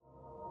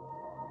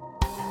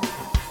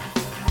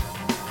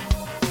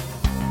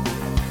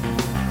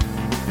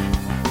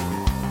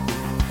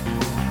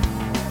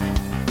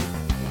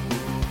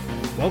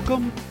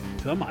Welcome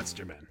to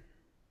Monster Men.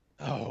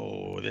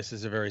 Oh, this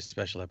is a very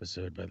special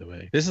episode, by the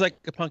way. This is like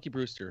a Punky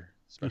Brewster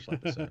special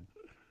episode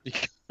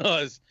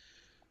because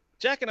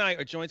Jack and I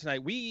are joined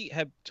tonight. We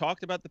have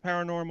talked about the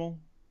paranormal.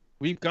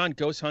 We've gone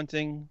ghost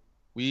hunting.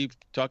 We've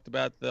talked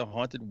about the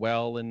haunted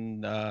well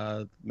in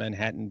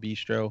Manhattan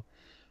Bistro.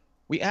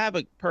 We have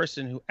a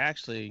person who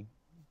actually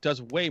does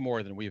way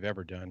more than we've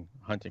ever done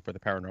hunting for the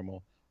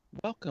paranormal.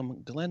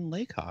 Welcome, Glenn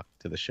Laycock,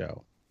 to the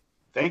show.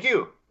 Thank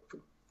you.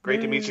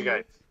 Great to meet you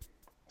guys.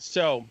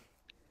 So,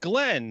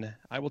 Glenn,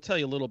 I will tell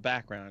you a little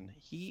background.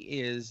 He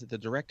is the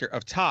director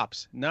of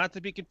TOPS, not to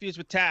be confused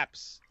with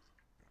TAPS.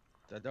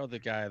 I know the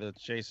guy, the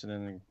Jason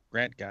and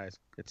Grant guys.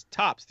 It's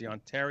TOPS, the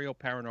Ontario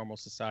Paranormal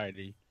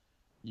Society,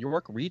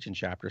 York Region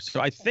chapter.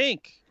 So I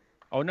think,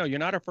 oh no, you're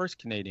not our first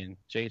Canadian.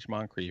 J.H.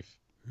 Moncrief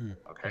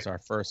is our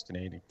first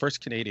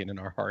Canadian in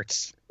our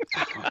hearts.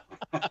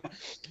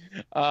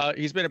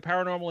 He's been a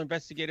paranormal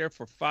investigator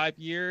for 5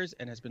 years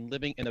and has been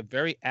living in a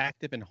very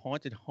active and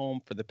haunted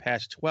home for the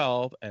past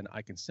 12, and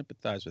I can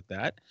sympathize with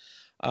that,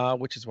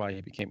 which is why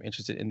he became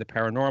interested in the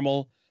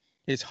paranormal.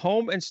 His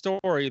home and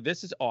story,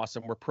 this is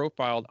awesome, were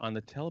profiled on the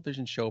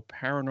television show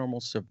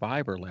Paranormal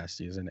Survivor last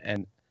season,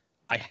 and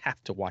I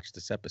have to watch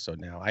this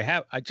episode now.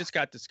 I just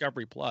got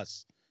Discovery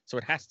Plus, so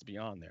it has to be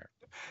on there.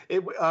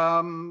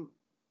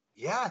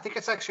 Yeah, I think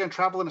it's actually on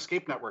Travel and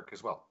Escape Network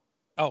as well.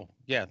 Oh,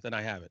 yeah, then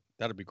I have it.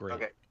 That'll be great.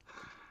 Okay.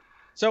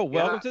 So,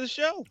 welcome to the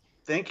show.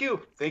 Thank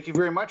you. Thank you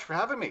very much for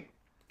having me.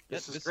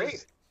 This is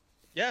great.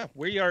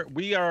 We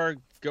are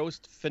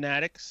ghost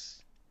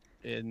fanatics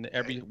in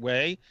every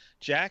way.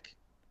 Jack,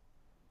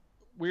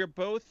 we're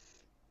both,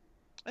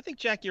 I think,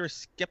 Jack, you're a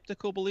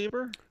skeptical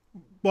believer.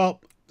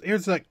 Well,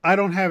 here's like, I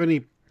don't have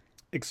any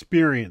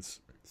experience.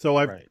 So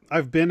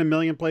I've been a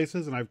million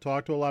places and I've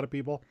talked to a lot of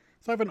people.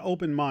 So I have an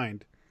open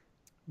mind,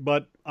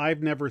 but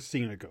I've never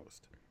seen a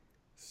ghost.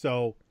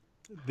 So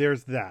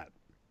there's that.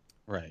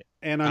 Right.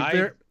 And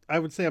I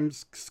would say I'm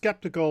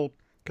skeptical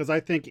because I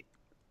think,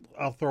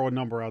 I'll throw a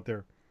number out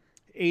there,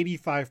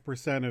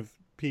 85% of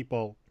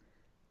people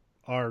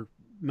are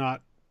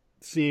not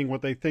seeing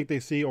what they think they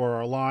see or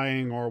are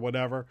lying or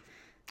whatever.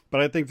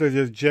 But I think there's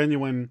a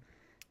genuine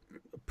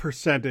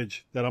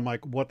percentage that I'm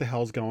like, what the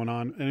hell's going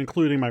on? And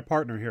including my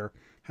partner here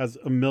has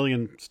a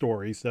million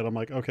stories that I'm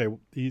like, okay,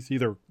 he's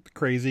either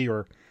crazy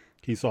or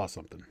he saw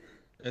something.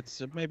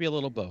 It's maybe a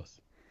little both.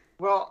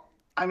 Well,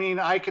 I mean,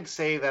 I could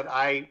say that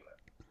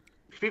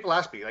people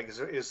ask me, like,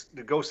 is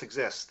the ghost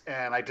exist?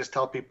 And I just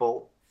tell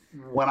people,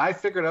 when I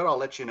figure it out, I'll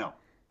let you know.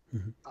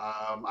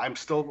 Mm-hmm. I'm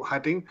still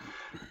hunting.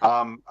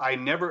 I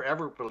never,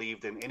 ever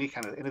believed in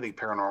anything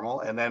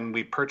paranormal. And then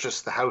we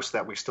purchased the house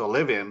that we still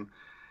live in.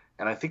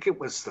 And I think it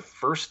was the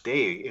first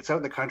day. It's out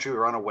in the country. We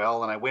were on a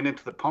well. And I went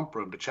into the pump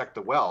room to check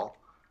the well.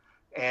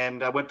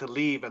 And I went to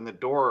leave. And the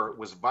door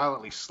was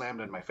violently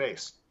slammed in my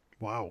face.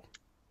 Wow.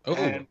 Oh.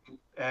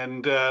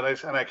 And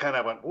I kind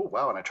of went, oh,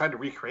 wow. And I tried to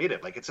recreate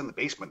it. Like, it's in the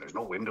basement. There's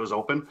no windows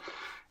open.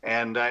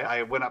 And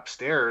I went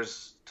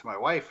upstairs to my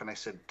wife and I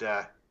said,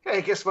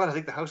 hey, guess what? I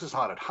think the house is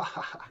haunted.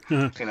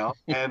 You know,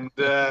 and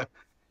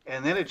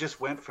then it just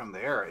went from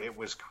there. It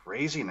was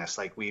craziness.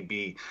 Like, we'd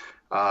be,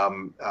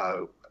 like,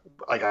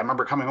 I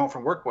remember coming home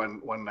from work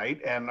one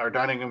night and our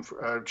dining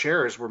room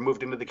chairs were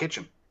moved into the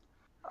kitchen.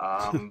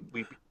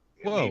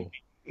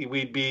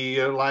 We'd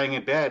be lying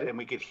in bed and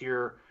we could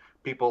hear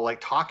people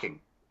like talking.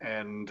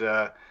 And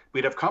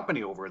we'd have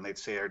company over and they'd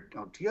say,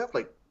 do you have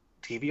like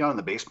TV on in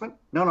the basement?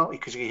 No,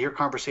 because you could hear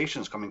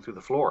conversations coming through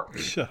the floor.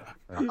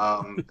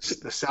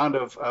 The sound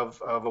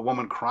of a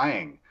woman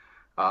crying.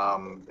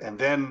 And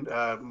then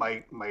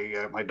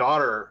my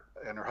daughter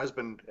and her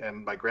husband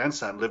and my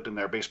grandson lived in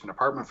their basement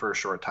apartment for a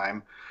short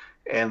time.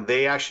 And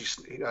they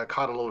actually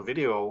caught a little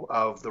video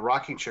of the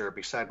rocking chair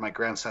beside my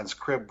grandson's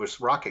crib was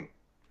rocking.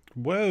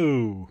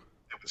 Whoa.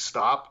 It would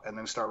stop and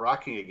then start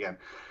rocking again.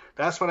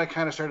 That's when I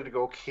kind of started to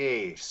go,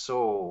 okay,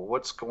 so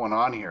what's going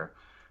on here?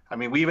 I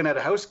mean, we even had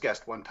a house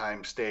guest one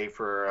time stay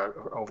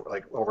for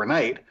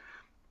overnight,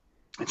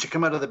 and she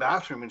come out of the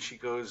bathroom and she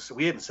goes,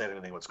 we hadn't said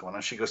anything what's going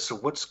on. She goes, so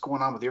what's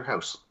going on with your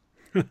house?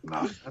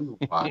 Nothing.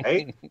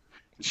 Why?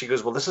 And she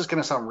goes, well, this is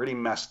going to sound really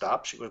messed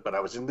up. She goes, but I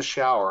was in the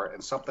shower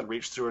and something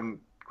reached through and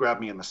grabbed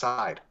me in the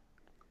side.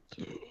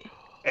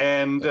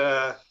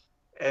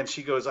 And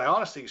she goes, I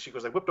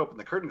whipped open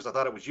the curtain because I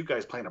thought it was you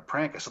guys playing a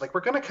prank. I said, like,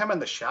 we're going to come in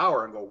the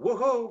shower and go,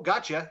 woohoo,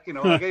 gotcha. You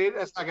know, like,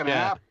 that's not going to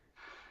happen.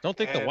 Don't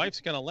think the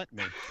wife's going to let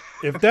me.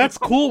 If that's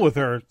cool with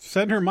her,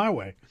 send her my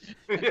way.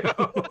 You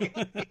know?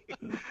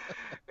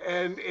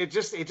 And it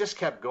just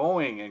kept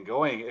going and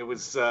going. It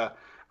was,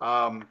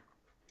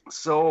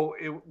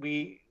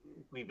 we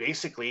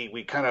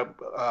basically kind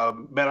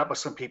of met up with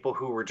some people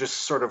who were just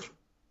sort of,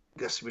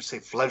 I guess you would say,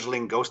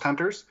 fledgling ghost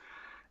hunters.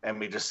 And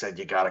we just said,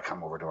 you got to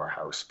come over to our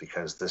house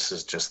because this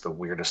is just the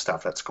weirdest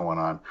stuff that's going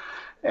on.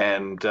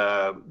 And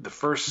the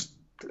first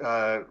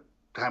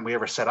time we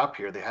ever set up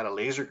here, they had a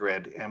laser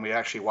grid, and we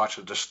actually watched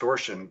a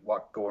distortion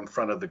go in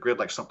front of the grid,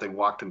 like something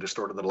walked and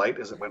distorted the light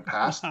as it went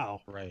past.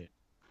 Wow. Right.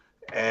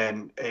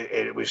 And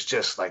it was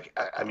just like,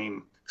 I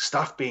mean,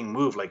 stuff being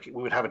moved. Like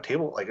we would have a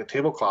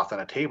tablecloth on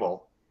a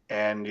table,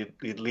 and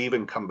you'd leave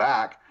and come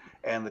back,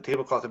 and the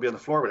tablecloth would be on the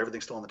floor, but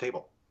everything's still on the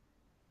table.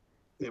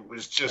 It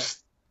was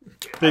just.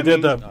 They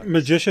did the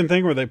magician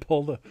thing where they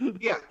pulled the.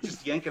 Yeah,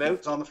 just yank it out.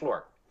 It's on the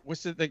floor.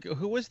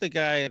 Who was the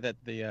guy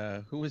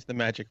who was the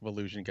magic of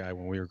illusion guy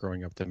when we were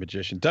growing up? The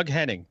magician, Doug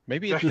Henning.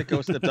 Maybe it's the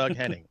ghost of Doug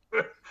Henning.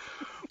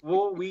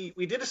 Well, we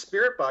did a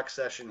spirit box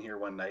session here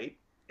one night,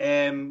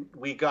 and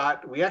we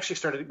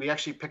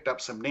actually picked up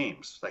some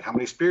names. Like, how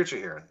many spirits are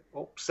here?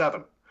 Oh,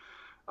 7.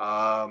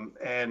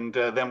 And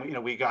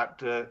then we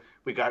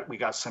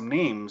got some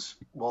names.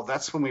 Well,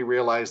 that's when we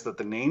realized that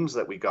the names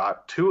that we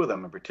got, 2 of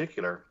them in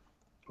particular,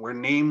 were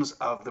names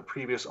of the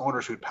previous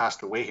owners who'd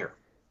passed away here.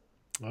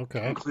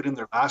 Okay. Including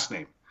their last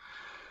name.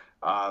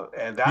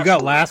 And that's you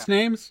got last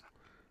names?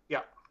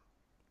 Yeah.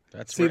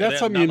 That's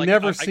something you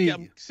never see.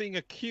 I'm seeing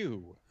a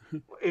cue.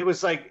 It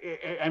was like,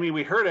 I mean,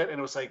 we heard it, and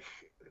it was like,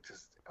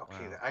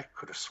 okay, Wow. I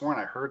could have sworn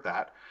I heard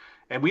that.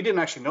 And we didn't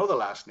actually know the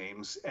last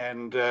names.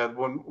 And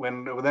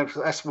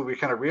that's when we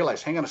kind of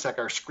realized, hang on a sec,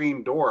 our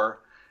screen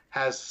door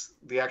has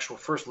the actual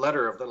first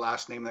letter of the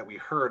last name that we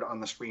heard on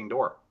the screen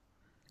door.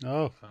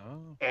 Oh.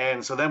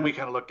 And so then we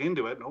kind of looked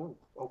into it, and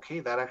okay,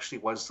 that actually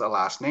was the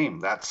last name.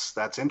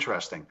 That's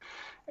interesting.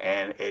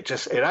 And it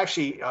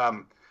actually,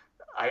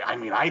 I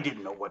mean, I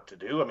didn't know what to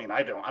do. I mean,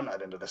 I'm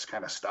not into this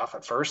kind of stuff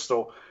at first.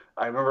 So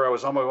I remember I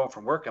was on my way home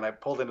from work, and I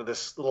pulled into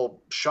this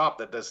little shop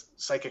that does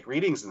psychic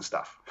readings and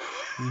stuff.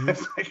 Mm-hmm.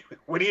 It's like,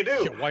 what do you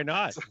do? Yeah, why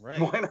not? Right.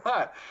 Why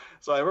not?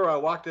 So I remember I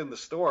walked in the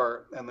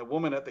store, and the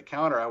woman at the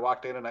counter, I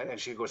walked in, and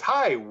she goes,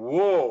 "Hi,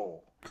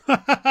 whoa."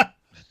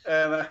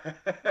 And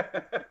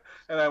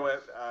and I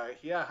went,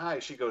 yeah, hi.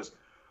 She goes,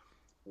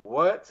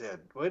 what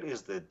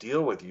is the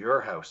deal with your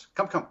house?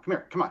 Come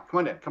here, come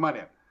on in.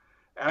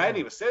 And I hadn't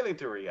even said anything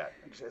to her yet.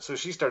 So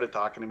she started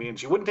talking to me, and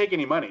she wouldn't take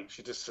any money.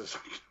 She just says,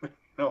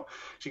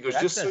 she goes,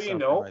 That just so says you something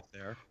know, right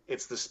there.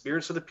 it's the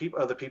spirits of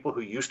the people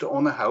who used to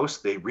own the house.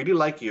 They really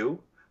like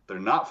you. They're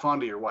not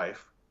fond of your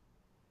wife,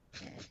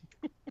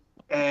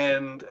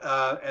 and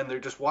they're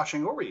just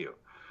watching over you.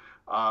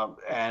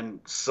 And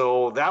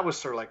so that was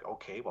sort of like,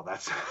 okay, well,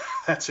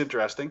 that's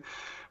interesting.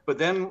 But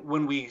then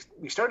when we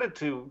started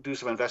to do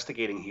some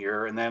investigating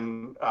here, and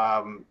then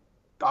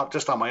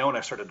just on my own,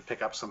 I started to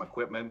pick up some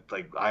equipment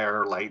like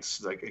IR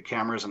lights, like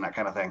cameras and that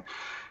kind of thing.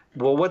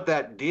 Well, what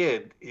that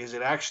did is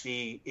it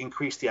actually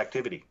increased the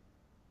activity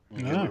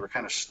because we were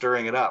kind of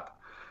stirring it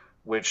up,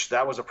 which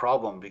that was a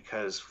problem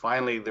because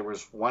finally there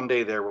was one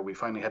day there where we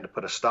finally had to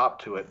put a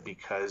stop to it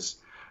because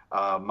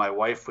my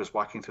wife was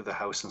walking through the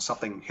house and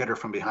something hit her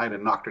from behind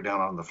and knocked her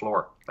down on the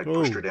floor, like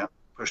pushed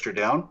her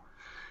down.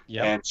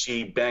 Yep. And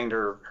she banged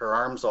her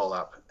arms all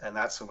up. And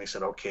that's when we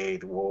said, okay,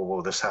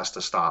 whoa, this has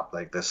to stop.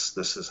 Like this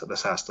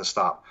has to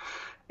stop.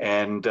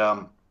 And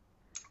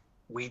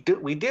we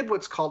did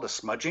what's called a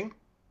smudging.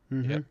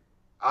 Mm-hmm. Yep.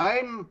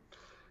 I'm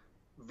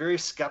very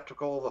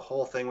skeptical of the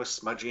whole thing with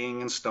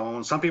smudging and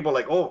stone. Some people are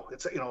like, oh,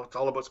 it's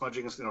all about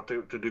smudging,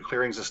 to do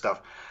clearings and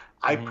stuff.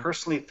 I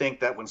personally think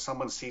that when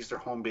someone sees their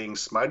home being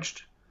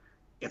smudged,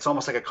 it's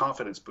almost like a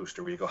confidence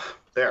booster where you go,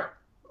 there,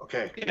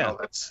 okay, Yeah.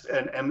 that's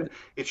and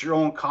it's your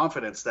own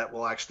confidence that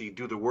will actually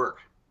do the work.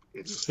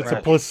 It's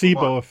a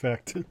placebo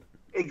effect.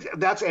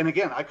 And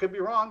again, I could be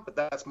wrong, but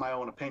that's my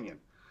own opinion.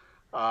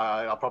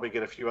 I'll probably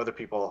get a few other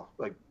people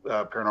like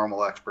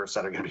paranormal experts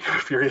that are going to be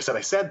furious that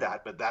I said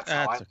that, but that's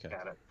how I look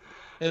at it.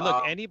 Hey,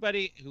 look,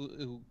 anybody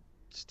who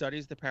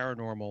studies the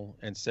paranormal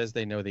and says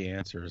they know the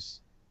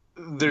answers,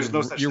 there's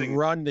no such thing. You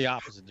run the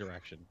opposite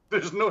direction.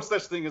 There's no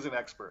such thing as an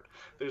expert.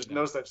 There's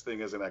no such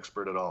thing as an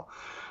expert at all.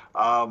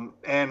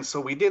 And so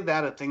we did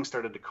that, and things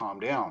started to calm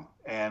down.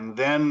 And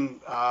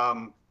then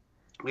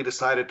we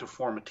decided to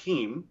form a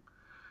team.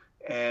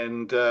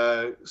 And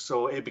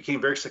so it became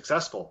very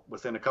successful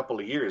within a couple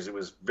of years. It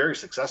was very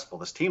successful.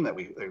 This team that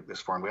we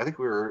formed, I think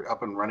we were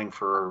up and running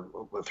for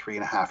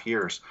 3.5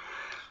 years.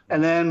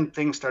 And then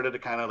things started to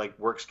kind of like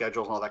work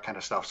schedules and all that kind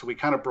of stuff. So we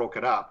kind of broke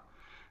it up.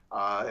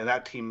 And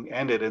that team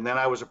ended. And then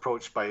I was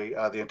approached by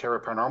the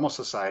Ontario Paranormal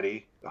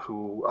Society,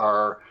 who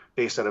are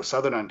based out of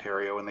Southern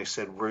Ontario, and they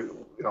said,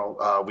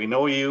 we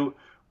know you.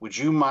 Would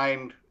you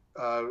mind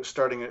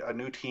starting a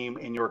new team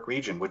in York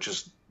Region, which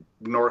is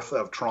north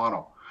of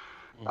Toronto,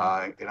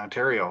 in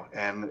Ontario?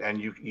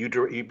 And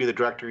you'd be the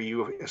director.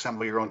 You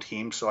assemble your own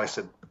team. So I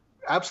said,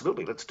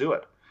 absolutely, let's do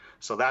it.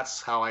 So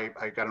that's how I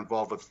got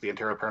involved with the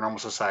Ontario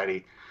Paranormal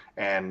Society,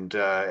 and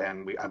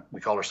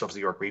we call ourselves the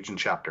York Region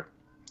chapter.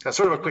 That's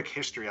sort of a quick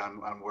history on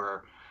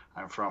where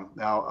I'm from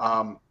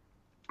now.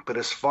 But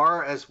as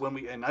far as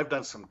and I've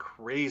done some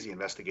crazy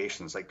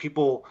investigations, like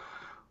people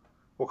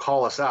will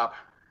call us up,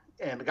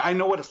 and I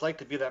know what it's like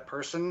to be that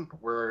person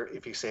where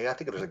if you say, I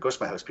think there's a ghost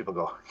in my house, people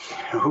go,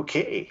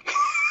 okay,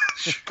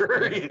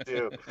 sure you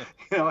do.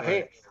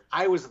 Hey,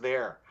 I was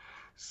there.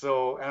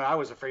 So, and I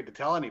was afraid to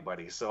tell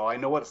anybody. So I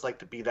know what it's like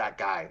to be that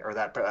guy or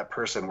that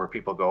person where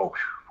people go,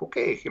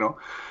 okay,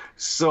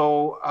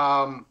 So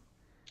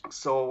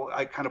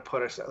I kind of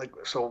put us a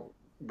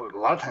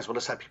lot of times we'll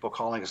just have people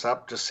calling us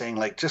up, just saying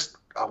like, just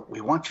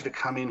we want you to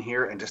come in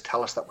here and just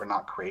tell us that we're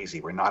not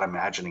crazy. We're not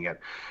imagining it.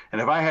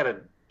 And if I had a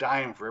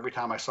dime for every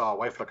time I saw a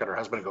wife look at her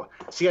husband and go,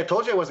 see, I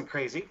told you I wasn't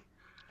crazy.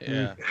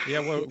 Yeah. Yeah.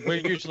 We're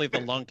usually the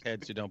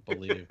lunkheads who don't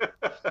believe.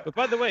 But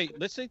by the way,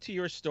 listening to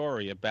your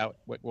story about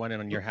what went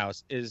on in your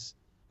house is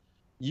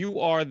you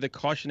are the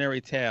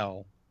cautionary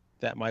tale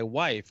that my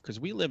wife, because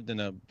we lived in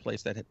a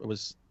place that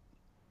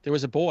there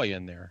was a boy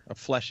in there, a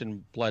flesh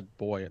and blood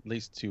boy, at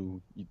least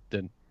to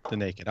the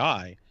naked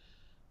eye,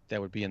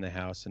 that would be in the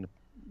house. And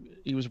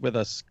he was with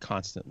us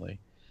constantly.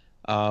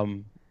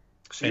 So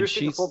you're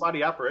seeing a full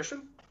body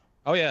apparition?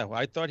 Oh yeah, well,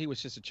 I thought he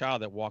was just a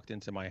child that walked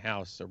into my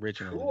house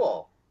originally.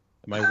 Cool.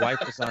 My wife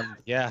was on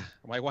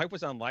my wife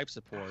was on life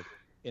support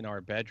in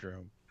our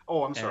bedroom.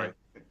 Oh, I'm sorry.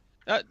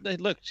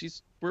 Look,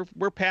 we're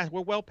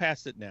well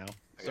past it now,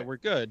 so we're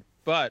good.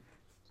 But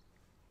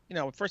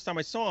first time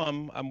I saw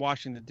him, I'm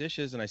washing the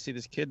dishes and I see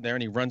this kid there,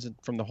 and he runs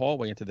from the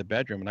hallway into the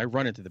bedroom, and I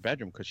run into the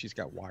bedroom because she's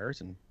got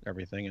wires and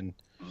everything, and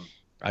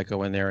I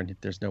go in there and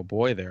there's no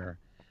boy there.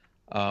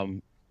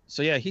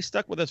 So yeah, he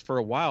stuck with us for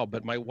a while.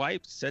 But my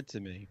wife said to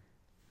me,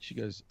 she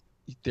goes,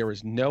 "There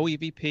is no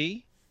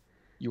EVP.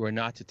 You are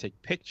not to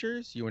take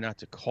pictures. You are not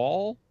to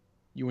call.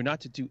 You are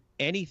not to do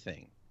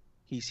anything.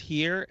 He's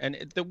here."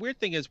 And the weird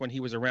thing is, when he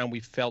was around, we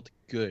felt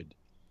good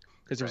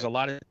because there was a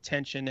lot of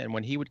tension. And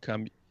when he would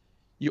come,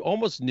 you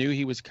almost knew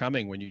he was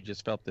coming when you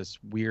just felt this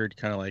weird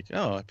kind of like,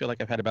 oh, I feel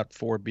like I've had about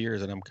 4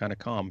 beers and I'm kind of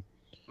calm.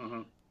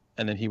 Mm-hmm.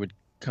 And then he would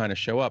kind of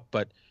show up.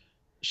 But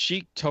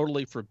she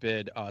totally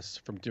forbid us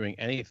from doing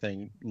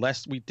anything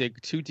lest we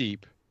dig too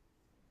deep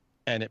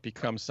and it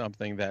becomes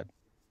something that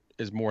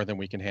is more than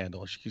we can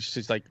handle.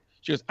 She's like,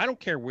 she goes, I don't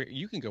care where,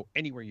 you can go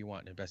anywhere you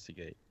want and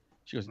investigate.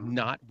 She goes,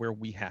 not where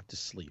we have to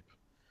sleep.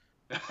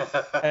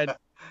 And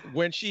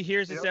when she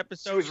hears this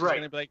episode, she's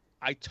going to be like,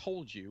 I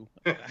told you.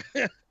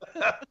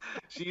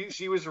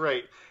 She was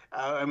right.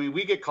 I mean,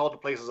 we get called to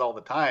places all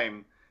the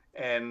time,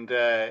 and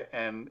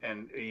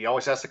you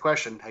always ask the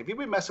question, have you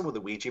been messing with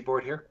the Ouija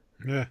board here?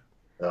 Yeah.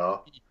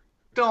 No.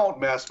 Don't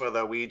mess with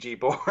a Ouija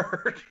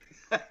board.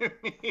 I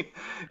mean,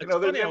 it's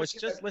funny. I was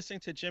just listening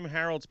to Jim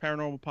Harold's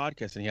Paranormal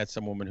Podcast, and he had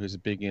some woman who's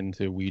big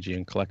into Ouija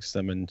and collects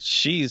them, and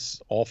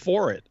she's all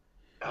for it.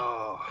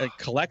 Oh. It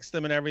collects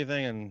them and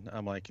everything, and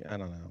I'm like, I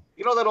don't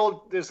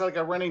know. There's like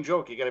a running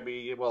joke. You got to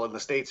be, well, in the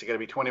States, you got to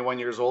be 21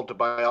 years old to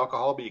buy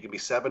alcohol, but you can be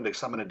 7 to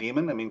summon a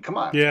demon. I mean, come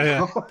on.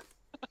 Yeah.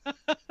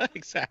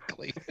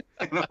 Exactly.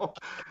 I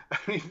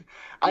mean,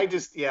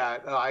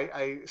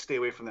 I stay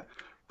away from that.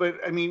 But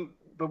I mean,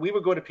 but we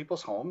would go to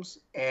people's homes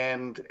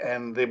and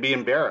they'd be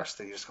embarrassed.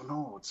 They just go,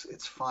 no,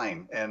 it's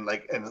fine. And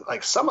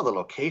like some of the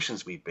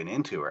locations we've been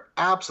into are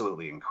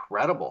absolutely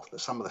incredible.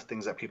 Some of the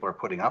things that people are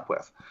putting up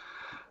with.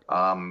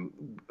 I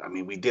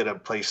mean, we did a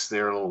place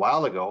there a little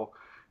while ago,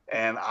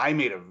 and I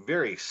made a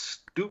very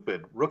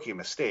stupid rookie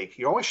mistake.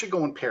 You always should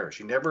go in pairs.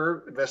 You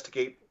never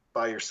investigate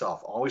by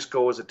yourself. Always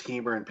go as a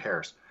team or in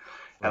pairs.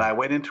 Right. And I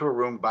went into a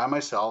room by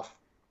myself,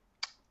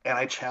 and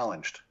I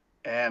challenged.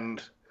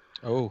 And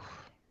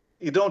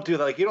you don't do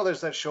that. Like,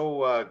 there's that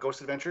show,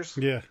 Ghost Adventures.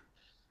 Yeah.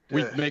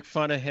 We make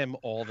fun of him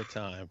all the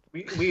time.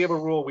 We have a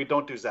rule: we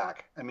don't do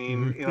Zach. I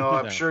mean,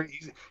 I'm sure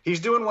he's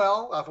doing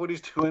well off what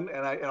he's doing,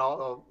 and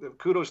I'll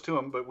kudos to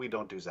him, but we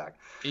don't do Zach.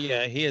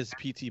 Yeah, he is.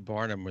 P.T.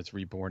 Barnum was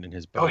reborn in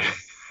his body.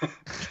 Oh,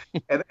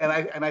 yeah.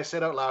 and I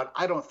said out loud,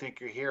 I don't think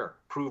you're here.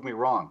 Prove me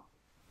wrong.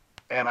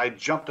 And I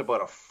jumped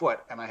about a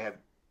foot, and I had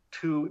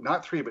 2,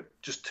 not 3, but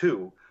just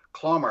 2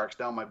 claw marks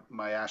down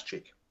my ass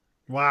cheek.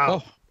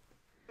 Wow.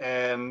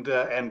 And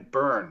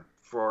burn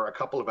for a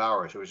couple of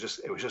hours. It was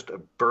just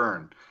a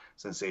burn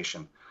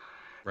sensation.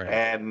 Right.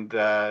 And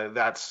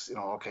that's,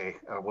 okay,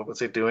 what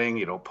was it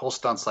doing? Pull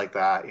stunts like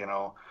that,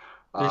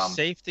 There's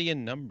safety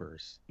in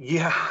numbers.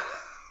 Yeah.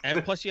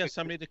 And plus you have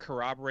somebody to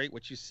corroborate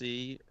what you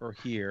see or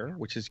hear,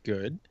 which is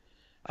good.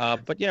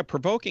 But yeah,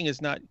 provoking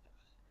is not,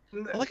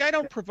 like, I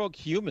don't provoke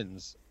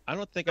humans. I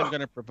don't think I'm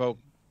going to provoke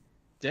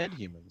dead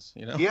humans,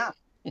 Yeah.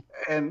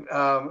 And,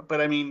 but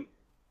I mean,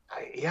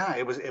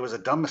 it was a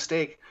dumb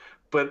mistake.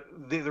 But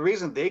the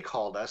reason they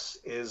called us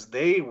is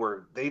they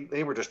were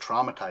just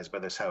traumatized by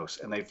this house,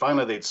 and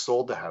they'd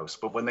sold the house.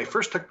 But when they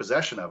first took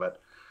possession of it,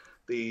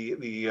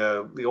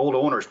 the old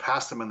owners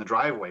passed them in the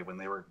driveway when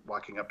they were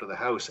walking up to the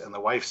house, and the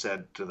wife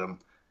said to them,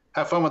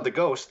 "Have fun with the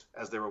ghost,"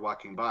 as they were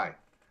walking by.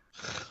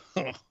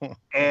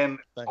 And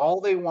all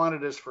they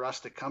wanted is for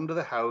us to come to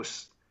the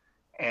house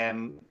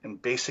and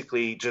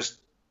basically just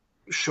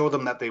show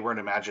them that they weren't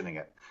imagining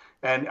it.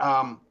 And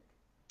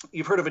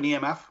you've heard of an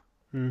EMF?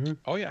 Mm-hmm.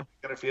 Oh yeah.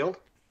 Got a field?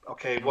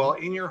 Okay. Well,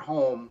 in your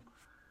home,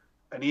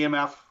 an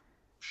EMF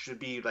should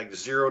be like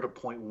 0 to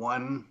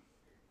 0.1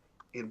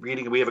 in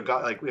reading. We have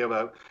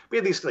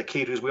these like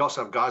K2s. We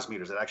also have Gauss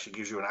meters that actually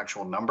gives you an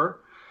actual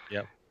number.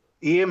 Yep.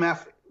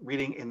 EMF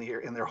reading in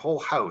their whole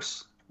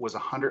house was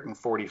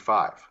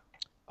 145.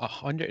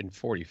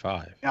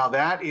 145. Now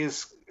that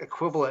is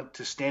equivalent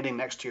to standing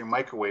next to your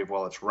microwave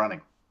while it's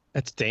running.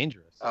 That's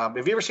dangerous. Have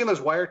you ever seen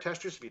those wire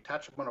testers? If you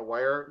touch them on a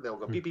wire, they'll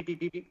go beep beep beep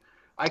beep beep.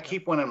 I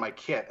keep one in my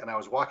kit, and I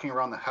was walking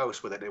around the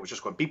house with it. It was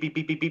just going beep, beep,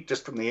 beep, beep, beep,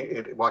 just from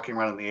walking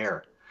around in the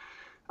air.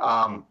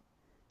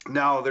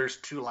 Now there's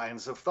two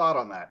lines of thought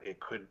on that. It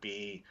could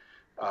be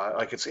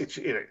like it's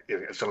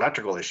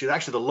electrical issue.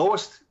 Actually, the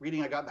lowest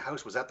reading I got in the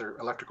house was at their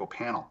electrical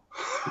panel,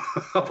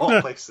 of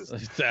all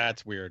places.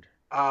 That's weird.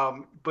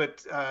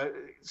 But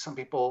some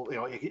people,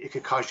 it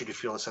could cause you to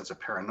feel a sense of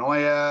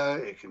paranoia.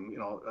 It can,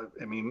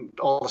 I mean,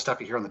 all the stuff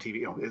you hear on the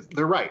TV,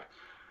 they're right.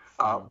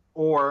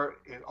 Or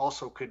it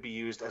also could be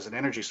used as an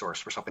energy source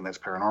for something that's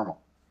paranormal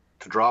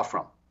to draw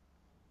from.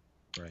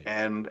 Right.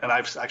 And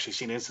I've actually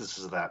seen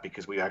instances of that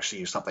because we actually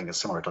use something that's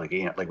similar to like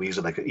we use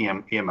it like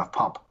an EMF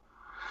pump,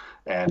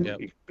 and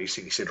you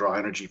basically say draw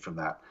energy from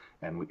that,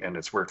 and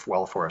it's worked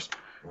well for us.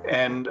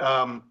 And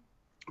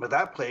but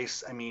that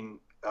place, I mean,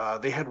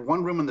 they had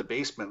one room in the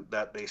basement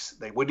that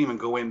they wouldn't even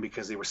go in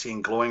because they were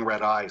seeing glowing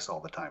red eyes all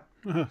the time.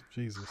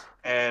 Jesus.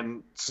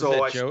 And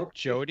so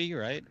Jody,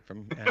 right,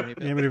 from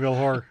Amityville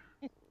Horror.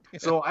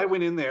 So I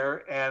went in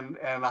there, and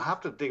I'll have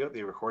to dig out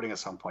the recording at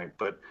some point.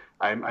 But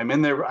I'm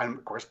in there, I'm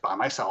of course by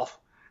myself,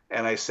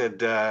 and I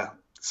said,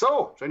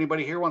 "So, is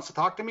anybody here wants to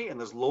talk to me?"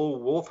 And this low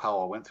wolf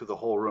howl went through the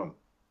whole room,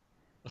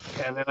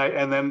 and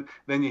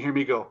then you hear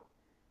me go,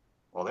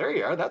 "Well, there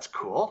you are. That's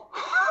cool."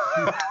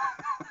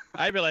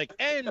 I'd be like,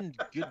 "And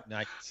good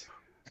night."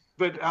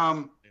 But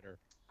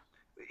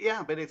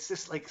yeah, but it's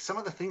just like some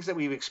of the things that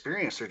we've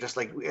experienced are just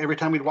like every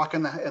time we'd walk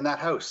in that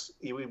house,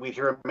 we'd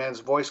hear a man's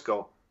voice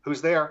go,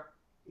 "Who's there?"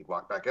 He'd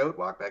walk back out,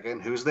 walk back in.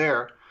 Who's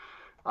there?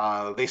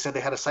 They said they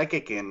had a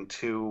psychic in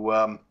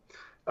to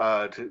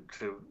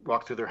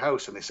walk through their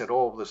house, and they said,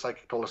 "Oh, the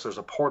psychic told us there's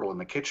a portal in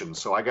the kitchen."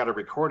 So I got a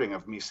recording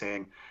of me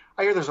saying,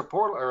 "I hear there's a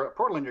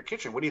portal in your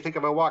kitchen. What do you think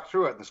if I walk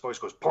through it?" And this voice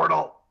goes,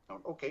 "Portal."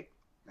 Okay.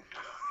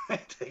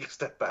 Take a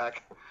step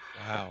back.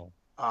 Wow.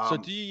 So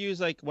do you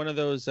use like one of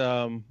those?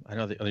 I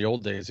know in the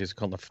old days they used to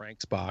call them the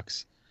Frank's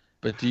box,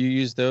 but do you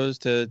use those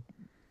the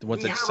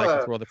ones that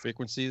cycle through all the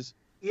frequencies?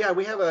 Yeah,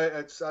 we have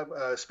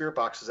a spirit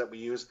boxes that we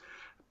use.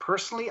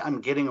 Personally,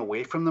 I'm getting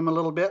away from them a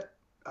little bit.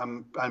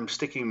 I'm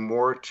sticking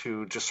more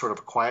to just sort of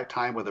a quiet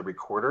time with a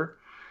recorder.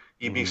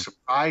 You'd be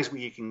surprised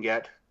what you can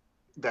get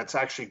that's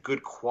actually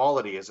good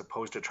quality as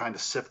opposed to trying to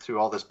sift through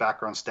all this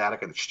background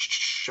static and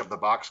of the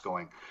box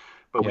going.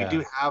 But we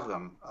do have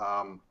them.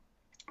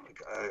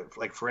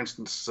 Like for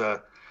instance,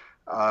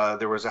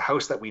 there was a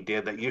house that we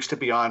did that used to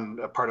be on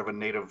a part of a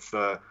native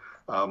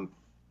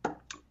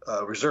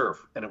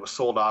reserve, and it was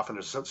sold off, and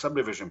there's a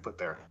subdivision put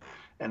there.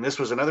 And this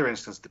was another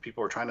instance that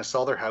people were trying to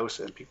sell their house,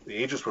 and the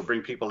agents would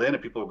bring people in,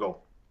 and people would go,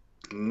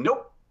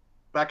 "Nope,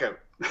 back out."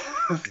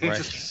 They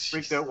just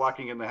freaked out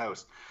walking in the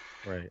house.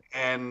 Right.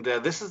 And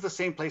this is the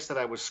same place that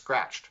I was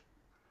scratched.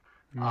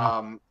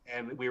 And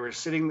we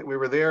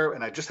were there,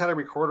 and I just had a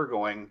recorder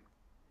going,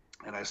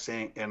 and I was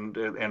saying, and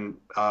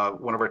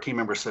one of our team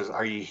members says,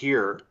 "Are you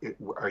here?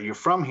 Are you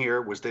from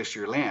here? Was this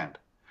your land?"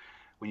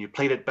 When you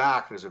played it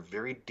back, there's a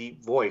very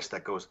deep voice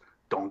that goes,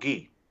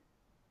 "Dongi."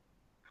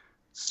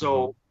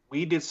 So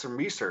we did some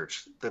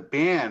research. The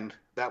band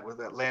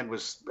that land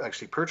was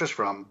actually purchased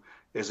from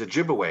is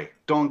Ojibwe.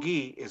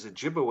 Dongi is a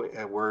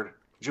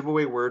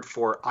Ojibwe word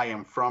for "I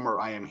am from" or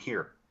 "I am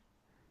here."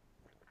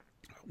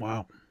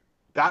 Wow.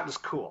 That was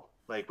cool.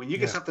 Like when you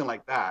get something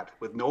like that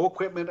with no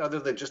equipment other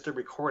than just a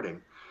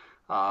recording,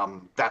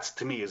 that's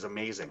to me is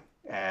amazing.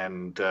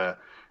 And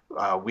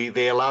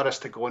they allowed us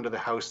to go into the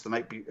house the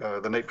night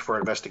before our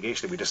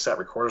investigation. We just set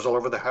recorders all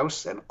over the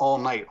house, and all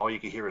night all you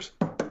could hear is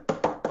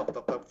thump,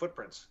 thump, thump,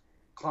 footprints,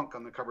 clunk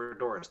on the cupboard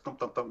doors, thump,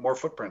 thump, thump, more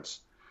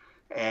footprints,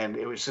 and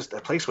it was just the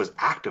place was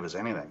active as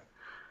anything.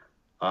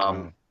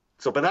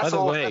 So, but that's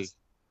all. By the way,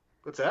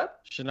 what's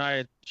that?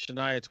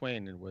 Shania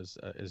Twain is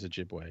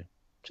Ojibwe.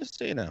 Just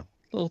so you know,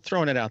 a little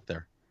throwing it out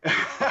there.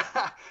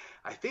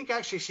 I think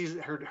actually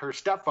her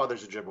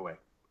stepfather's Ojibwe.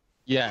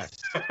 Yes,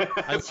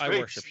 I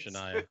worship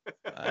Shania.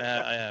 I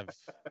have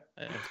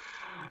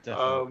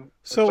definitely.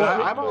 So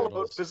I'm all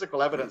about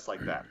physical evidence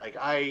like that. Like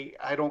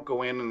I don't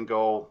go in and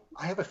go,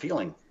 "I have a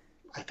feeling.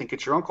 I think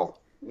it's your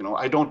uncle."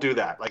 I don't do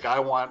that. Like I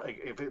want,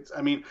 if it's,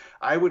 I mean,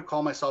 I would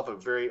call myself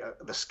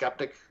the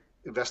skeptic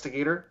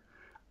investigator.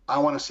 I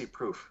want to see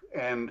proof.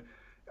 And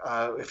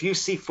if you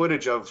see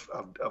footage of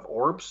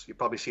orbs, you've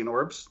probably seen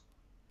orbs.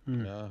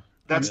 Yeah.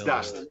 That's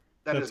dust.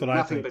 That's is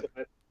nothing but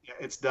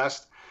it's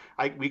dust.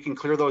 We can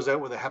clear those out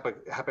with a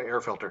HEPA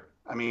air filter.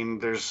 I mean,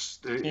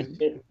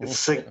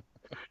 it's like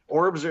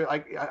orbs are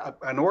like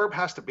an orb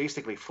has to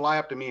basically fly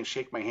up to me and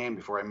shake my hand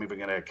before I'm even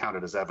going to count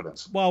it as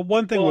evidence. Well,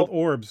 one thing with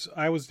orbs,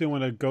 I was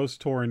doing a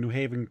ghost tour in New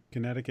Haven,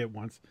 Connecticut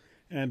once,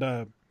 and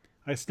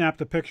I snapped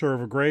a picture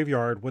of a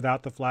graveyard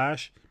without the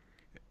flash,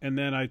 and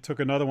then I took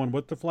another one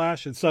with the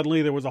flash, and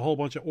suddenly there was a whole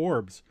bunch of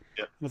orbs.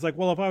 Yeah. I was like,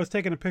 well, if I was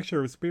taking a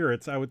picture of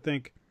spirits, I would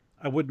think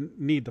I wouldn't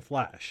need the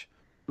flash.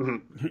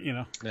 Mm-hmm.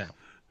 Yeah.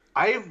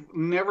 I've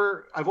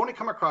only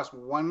come across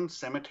one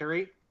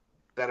cemetery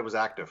that it was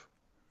active.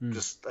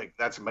 Just like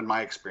that's been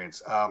my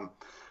experience.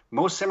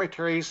 Most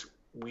cemeteries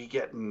we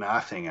get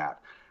nothing at.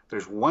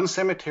 There's one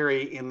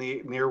cemetery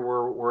near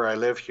where I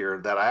live here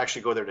that I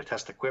actually go there to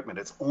test equipment.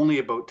 It's only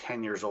about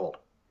 10 years old.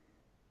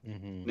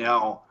 Mm-hmm.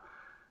 Now,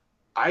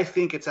 I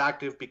think it's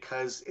active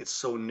because it's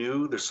so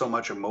new. There's so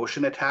much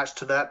emotion attached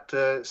to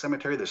that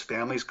cemetery. There's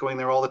families going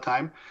there all the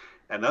time.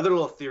 Another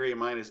little theory of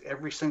mine is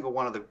every single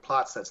one of the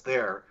plots that's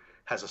there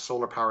has a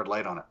solar powered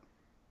light on it.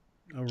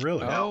 Oh,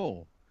 really?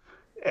 Oh,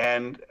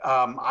 And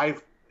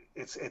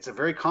it's a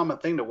very common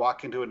thing to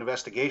walk into an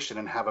investigation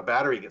and have a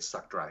battery get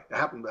sucked dry.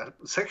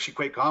 It's actually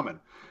quite common.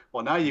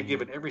 Well, now you've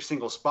given every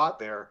single spot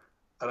there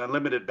an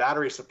unlimited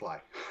battery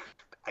supply.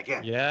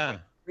 Again, yeah.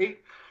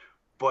 great,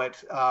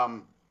 but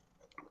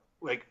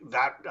like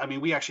that. I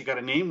mean, we actually got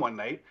a name one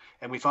night,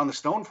 and we found the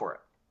stone for it.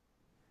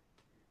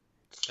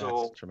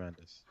 So That's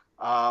tremendous.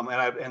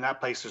 and that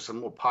place, there's some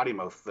little potty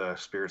mouth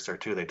spirits there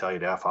too. They tell you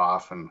to F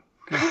off and.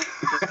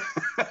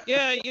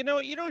 Yeah, you know,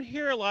 you don't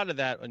hear a lot of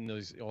that in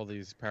all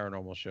these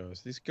paranormal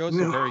shows. These ghosts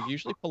are very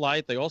usually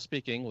polite. They all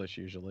speak English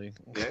usually,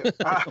 Yeah.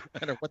 no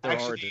matter what their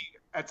Actually, origin.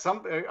 at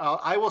some,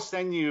 I will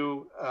send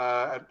you.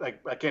 I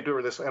can't do it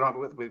with this. I don't have it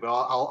with me, but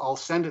I'll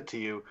send it to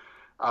you.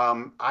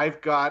 I've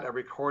got a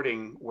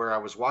recording where I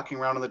was walking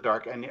around in the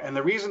dark, and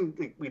the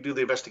reason we do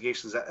the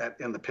investigations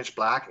in the pitch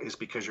black is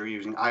because you're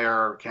using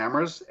IR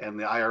cameras, and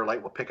the IR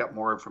light will pick up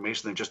more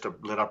information than just a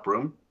lit up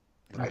room.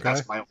 Okay.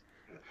 That's my.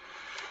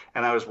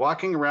 And I was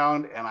walking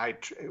around, and I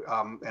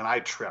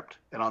tripped.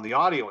 And on the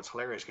audio, it's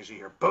hilarious because you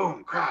hear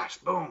boom, crash,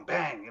 boom,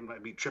 bang, and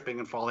I'd be tripping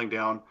and falling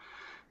down.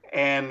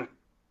 And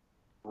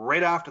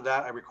right after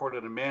that, I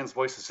recorded a man's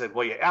voice that said,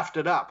 "Well, you effed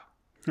it up."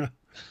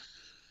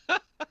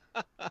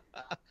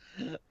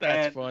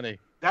 That's funny.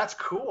 That's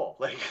cool.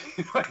 Like,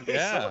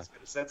 Yeah. someone's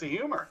got a sense of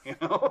humor, you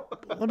know.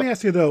 Let me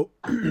ask you though.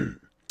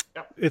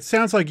 Yep. It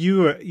sounds like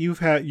you've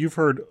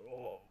heard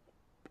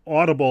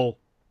audible,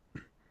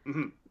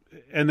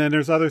 and then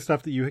there's other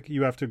stuff that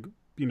you have to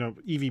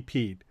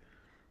EVP'd.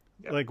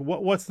 Yep. Like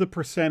what's the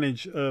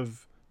percentage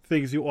of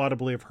things you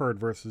audibly have heard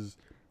versus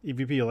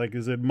EVP? Like,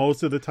 is it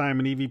most of the time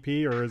an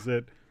EVP, or is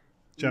it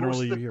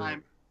generally Most of you the hear?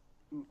 time,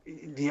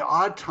 the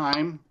odd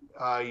time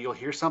you'll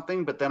hear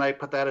something, but then I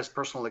put that as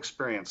personal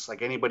experience.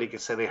 Like anybody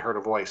could say they heard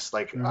a voice.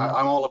 Like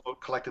I'm all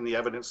about collecting the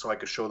evidence so I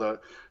could show the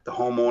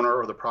homeowner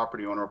or the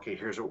property owner, okay,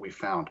 here's what we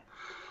found.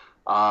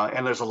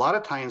 And there's a lot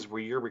of times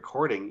where you're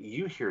recording,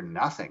 you hear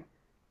nothing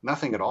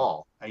at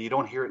all, and you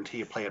don't hear it until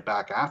you play it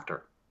back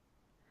after.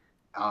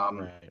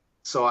 Right.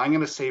 So I'm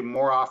going to say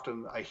more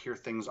often I hear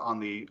things on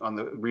the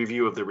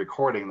review of the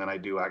recording than I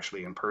do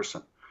actually in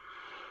person.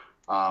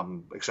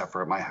 Except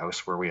for at my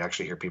house where we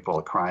actually hear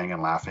people crying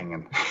and laughing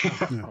and.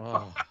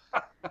 Oh,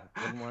 I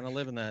wouldn't want to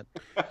live in that.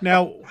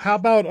 Now, how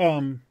about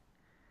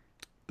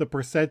the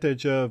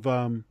percentage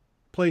of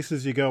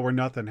places you go where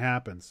nothing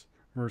happens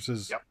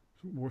versus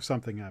where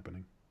something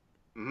happening?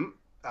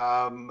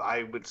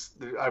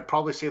 I'd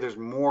probably say there's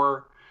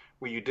more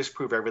where you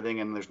disprove everything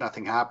and there's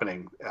nothing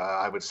happening.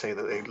 I would say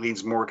that it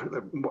leads more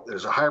to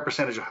there's a higher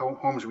percentage of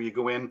homes where you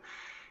go in,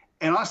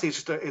 and honestly,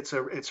 it's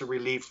a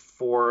relief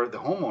for the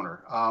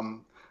homeowner.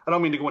 I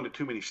don't mean to go into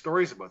too many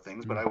stories about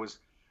things, but I was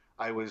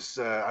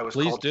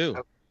Please called do.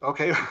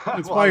 Okay,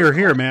 That's why you're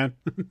here, man.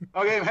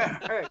 Okay, man.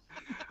 All right.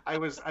 I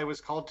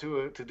was called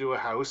to do a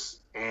house,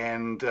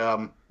 and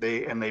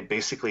they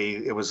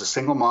basically, it was a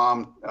single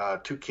mom,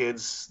 2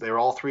 kids.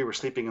 All 3 were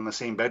sleeping in the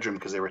same bedroom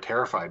because they were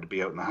terrified to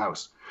be out in the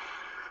house,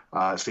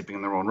 sleeping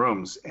in their own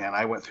rooms. And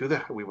we went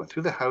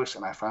through the house,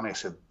 and I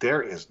said,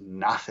 there is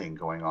nothing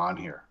going on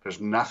here.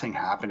 There's nothing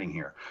happening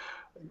here.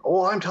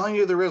 Oh, I'm telling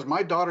you, there is.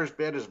 My daughter's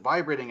bed is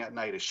vibrating at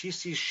night as she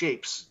sees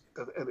shapes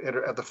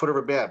at the foot of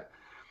her bed.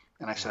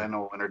 And I said, I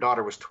know. And her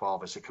daughter was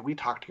 12. I said, can we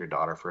talk to your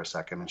daughter for a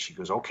second? And she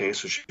goes, okay.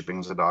 So she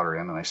brings the daughter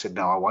in. And I said,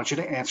 no, I want you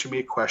to answer me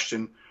a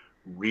question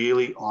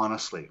really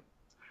honestly.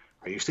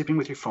 Are you sleeping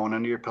with your phone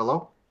under your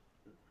pillow?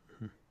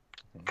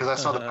 Because I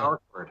saw the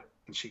power cord.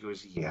 And she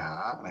goes,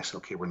 yeah. And I said,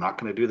 okay, we're not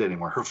going to do that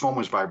anymore. Her phone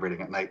was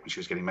vibrating at night when she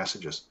was getting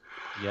messages.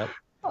 Yep.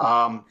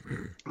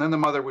 Then the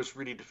mother was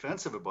really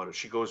defensive about it.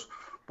 She goes,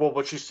 well,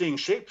 but she's seeing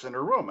shapes in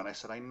her room. And I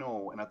said, I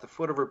know. And at the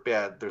foot of her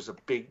bed, there's a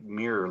big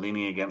mirror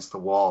leaning against the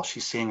wall.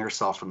 She's seeing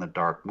herself in the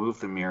dark. Move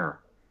the mirror.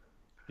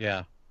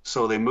 Yeah.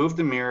 So they moved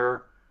the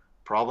mirror.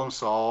 Problem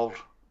solved.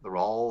 They're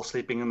all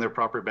sleeping in their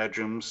proper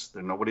bedrooms.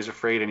 Nobody's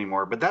afraid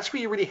anymore. But that's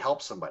where you really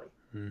help somebody.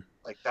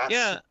 Like that's,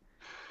 Yeah.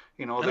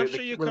 You know, And I'm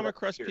sure you come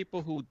across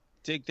people who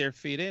dig their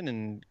feet in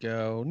and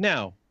go,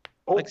 no.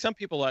 Like some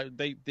people,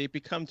 they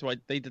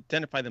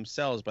identify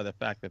themselves by the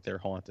fact that they're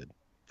haunted.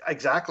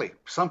 Exactly.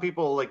 Some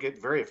people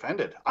get very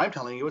offended. I'm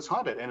telling you, it's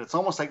haunted, and it's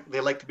almost like they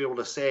like to be able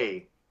to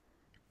say,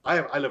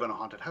 "I live in a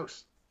haunted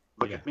house.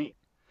 Look at me."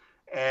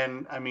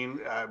 And I mean,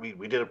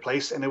 we did a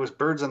place, and there was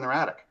birds in their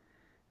attic.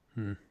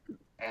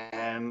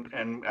 And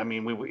I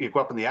mean, you go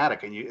up in the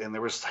attic, and there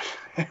was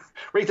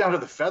right down to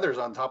the feathers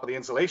on top of the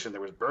insulation.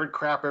 There was bird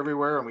crap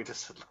everywhere, and we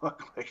just said,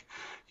 "Look, like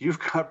you've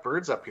got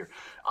birds up here."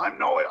 I'm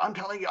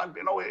telling you,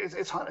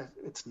 it's haunted.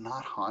 It's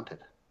not haunted.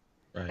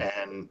 Right.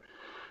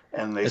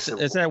 And they said,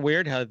 isn't that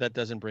weird how that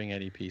doesn't bring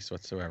any peace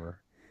whatsoever?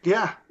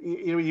 Yeah,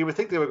 you would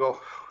think they would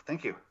go,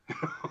 thank you.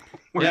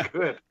 We're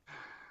good.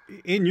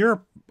 In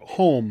your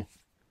home,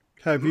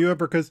 have you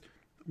ever, because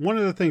one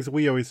of the things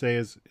we always say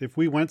is if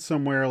we went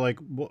somewhere like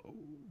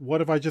what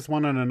if I just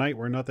went on a night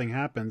where nothing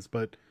happens,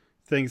 but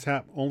things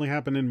only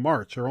happen in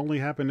March or only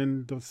happen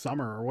in the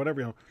summer or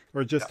whatever,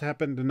 or just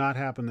happen to not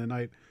happen the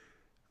night.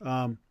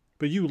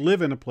 But you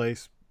live in a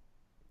place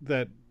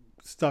that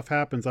stuff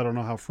happens. I don't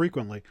know how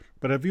frequently,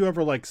 but have you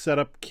ever like set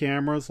up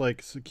cameras,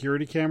 like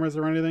security cameras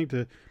or anything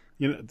to,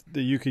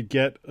 that you could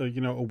get a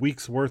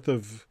week's worth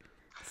of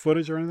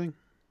footage or anything?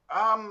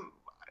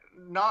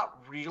 Not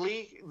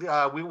really.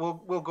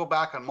 We'll go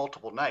back on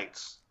multiple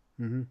nights,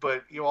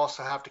 but you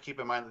also have to keep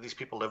in mind that these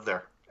people live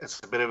there. It's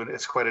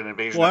quite an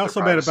invasion. Well, I of also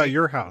their meant privacy. about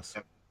your house.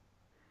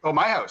 Oh,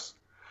 my house.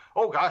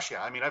 Oh gosh,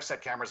 yeah. I mean, I've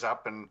set cameras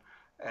up and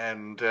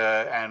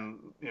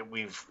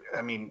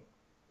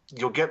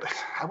you'll get.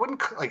 I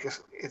wouldn't like.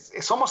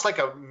 It's almost like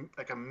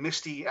a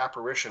misty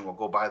apparition will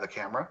go by the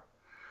camera.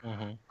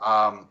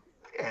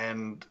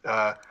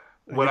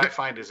 What I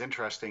find is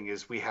interesting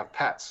is we have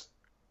pets,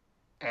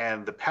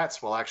 and the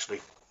pets will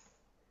actually,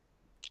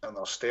 and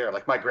they'll stare.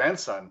 Like my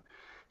grandson,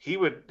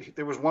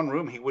 there was one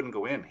room he wouldn't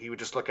go in. He would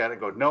just look at it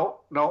and go,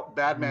 no,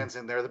 bad man's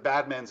in there. The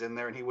bad man's in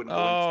there, and he wouldn't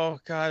go in. Oh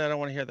God, I don't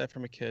want to hear that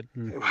from a kid.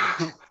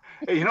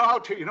 You know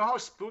how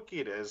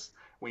spooky it is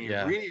when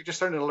you're just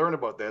starting to learn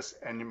about this.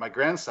 And my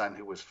grandson,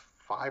 who was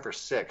 5 or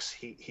 6,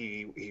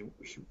 he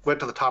went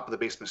to the top of the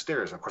basement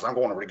stairs. And of course, I'm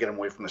going over to get him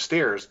away from the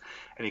stairs,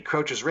 and he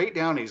crouches right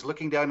down. And he's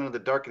looking down into the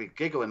dark, and he's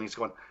giggling. And he's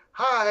going,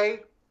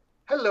 "Hi,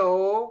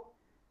 hello,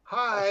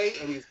 hi,"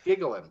 and he's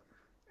giggling.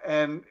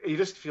 And you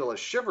just feel a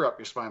shiver up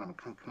your spine. I'm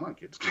come on,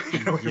 kids.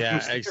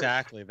 Yeah,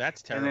 exactly.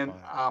 That's terrifying. And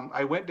then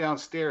I went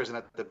downstairs, and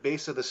at the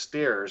base of the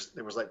stairs,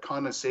 there was like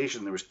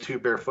condensation. There was 2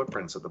 bare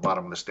footprints at the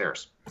bottom of the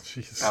stairs.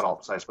 Jesus.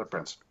 Adult-sized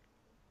footprints.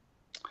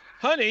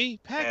 Honey,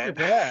 pack your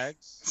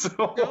bags.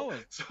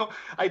 So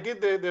I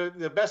did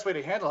the best way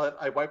to handle it.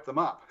 I wiped them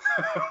up.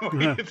 What do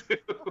you do?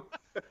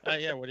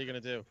 Yeah, what are you gonna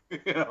do?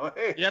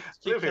 Hey, you have to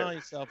keep telling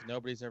yourself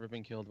nobody's ever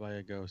been killed by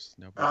a ghost.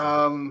 It's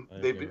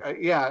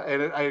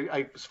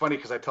funny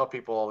because I tell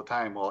people all the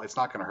time, well, it's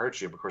not going to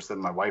hurt you, because then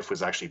my wife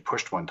was actually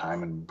pushed one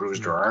time and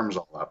bruised her arms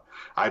all up.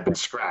 I've been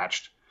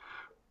scratched,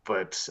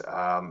 but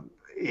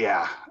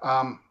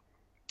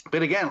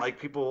but again, like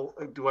people,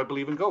 do I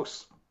believe in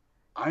ghosts?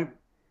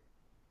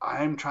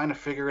 I'm trying to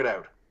figure it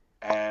out,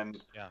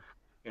 and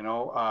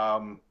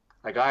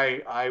like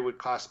I would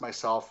class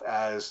myself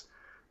as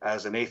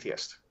an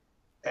atheist,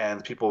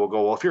 and people will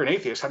go, well, if you're an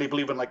atheist, how do you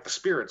believe in like the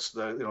spirits,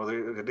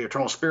 the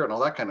eternal spirit and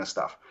all that kind of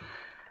stuff?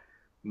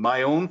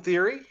 My own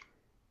theory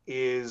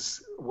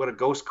is what a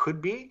ghost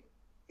could be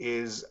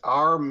is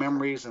our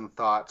memories and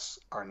thoughts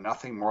are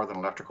nothing more than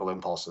electrical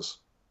impulses.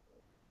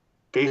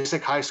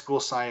 Basic high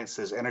school science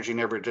says energy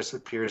never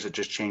disappears, it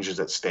just changes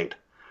its state.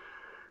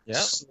 Yeah.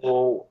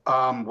 So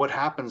what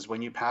happens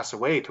when you pass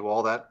away to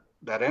all that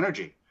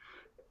energy?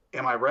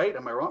 Am I right?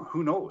 Am I wrong?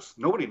 Who knows?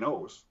 Nobody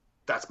knows.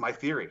 That's my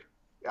theory.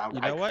 You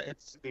know what?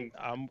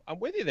 I'm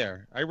with you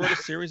there. I wrote a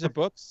series of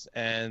books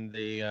and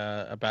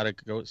about a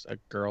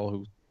girl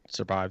who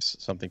survives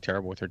something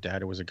terrible with her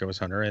dad, who was a ghost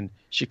hunter, and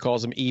she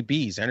calls them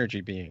EBs, energy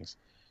beings.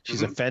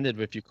 She's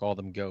offended if you call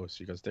them ghosts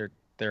because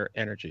they're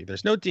energy.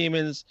 There's no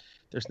demons.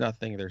 There's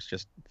nothing. There's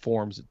just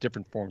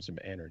different forms of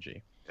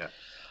energy. Yeah.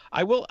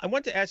 I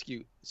want to ask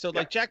you. So,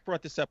 like Jack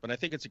brought this up, and I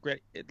think it's a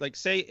great. Like,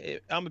 say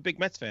I'm a big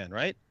Mets fan,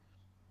 right?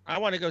 I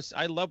want to go.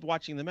 I love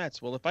watching the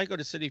Mets. Well, if I go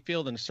to Citi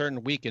Field in a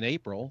certain week in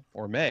April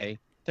or May,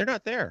 they're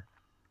not there.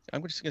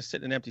 I'm just going to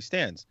sit in empty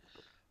stands.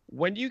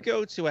 When you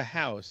go to a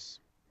house,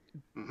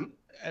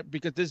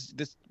 because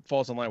this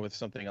falls in line with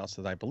something else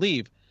that I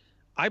believe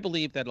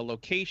that a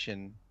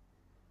location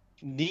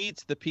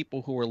needs the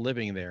people who are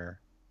living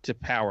there to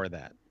power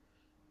that.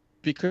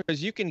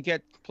 Because you can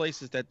get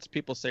places that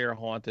people say are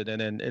haunted, and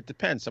then it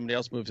depends. Somebody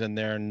else moves in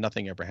there and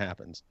nothing ever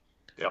happens.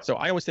 Yep. So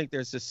I always think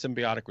there's this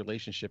symbiotic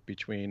relationship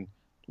between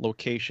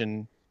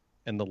location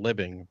and the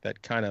living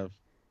that kind of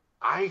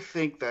I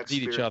think that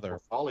need each other.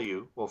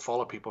 Will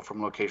follow people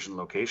from location to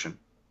location.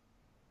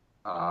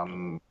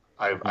 I've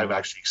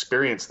actually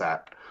experienced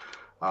that.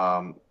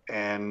 I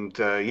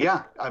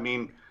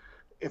mean,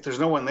 if there's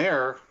no one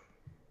there,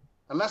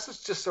 unless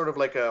it's just sort of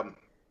like a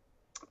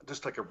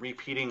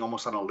repeating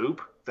almost on a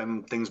loop,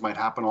 then things might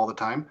happen all the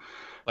time.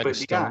 Like a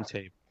stone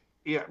tape.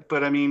 Yeah,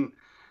 but I mean,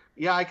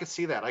 I could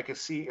see that.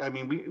 I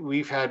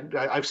mean,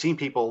 I've seen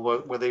people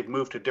where they've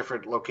moved to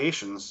different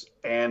locations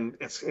and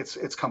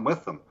it's come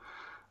with them.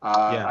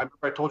 I remember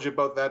I told you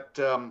about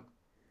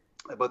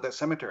that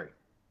cemetery.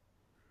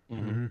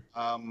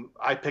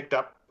 I picked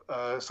up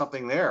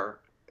something there,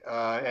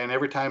 and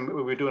every time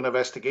we would do an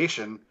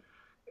investigation,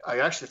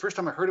 the first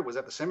time I heard it was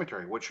at the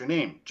cemetery. What's your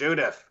name?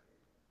 Judith.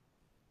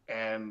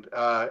 And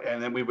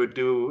then we would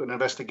do an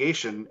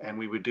investigation, and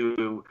we would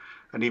do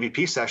an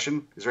EVP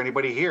session. Is there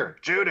anybody here?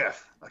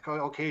 Judith. Like, oh,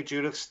 okay,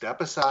 Judith, step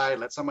aside.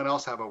 Let someone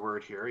else have a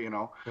word here,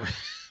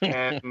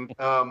 And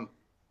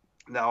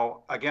Now,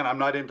 again, I'm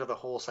not into the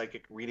whole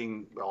psychic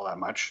reading all that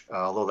much,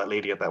 although that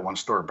lady at that one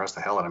store impressed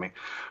the hell out of me.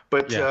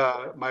 But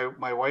Yeah.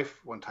 my wife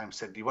one time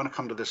said, "Do you want to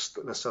come to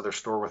this other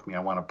store with me?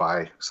 I want to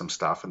buy some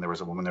stuff." And there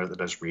was a woman there that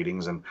does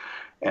readings, and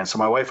so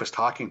my wife was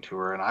talking to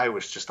her, and I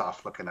was just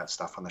off looking at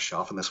stuff on the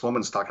shelf, and this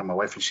woman's talking to my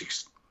wife, and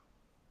she's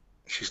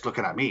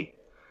looking at me,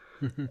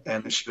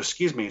 and she goes,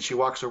 "Excuse me," and she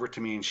walks over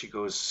to me and she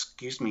goes,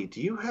 "Excuse me,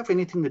 do you have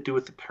anything to do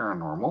with the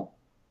paranormal?"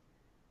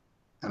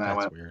 And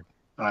That's weird.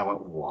 I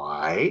went,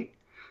 "Why?"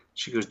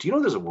 She goes, "Do you know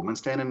there's a woman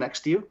standing next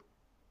to you?"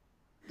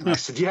 And I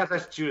said, "Yeah,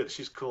 that's Judith.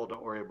 She's cool.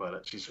 Don't worry about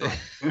it. She's fine."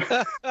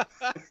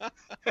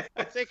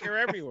 I take her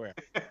everywhere.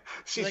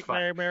 She's like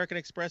fine. my American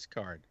Express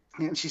card.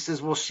 And she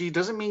says, "Well, she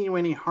doesn't mean you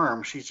any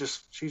harm. She's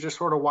just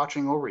sort of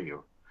watching over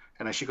you."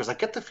 And she goes, "I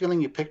get the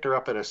feeling you picked her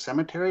up at a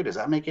cemetery. Does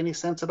that make any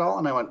sense at all?"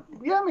 And I went,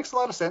 "Yeah, it makes a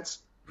lot of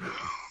sense."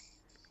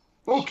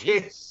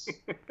 Okay.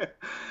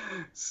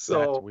 So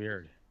That's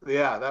weird.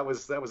 yeah, that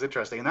was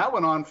interesting, and that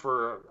went on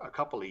for a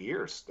couple of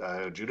years.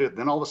 Judith,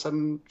 then all of a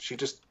sudden, she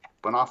just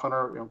went off on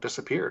her,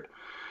 disappeared.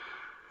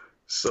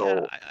 So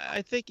Yeah,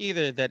 I think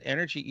either that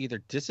energy either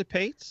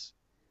dissipates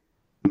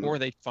or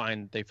they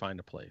find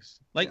a place.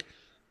 Like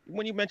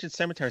when you mentioned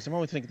cemeteries, I'm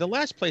always thinking the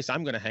last place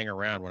I'm going to hang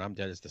around when I'm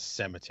dead is the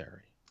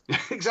cemetery.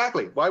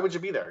 exactly. Why would you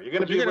be there? You're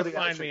going to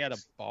find me at a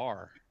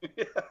bar.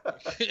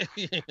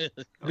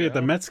 Be at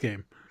the Mets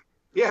game.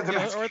 Yeah,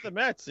 or at the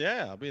Mets.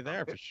 Yeah, I'll be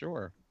there for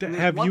sure.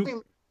 Have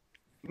you?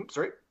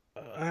 Sorry.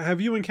 Have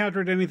you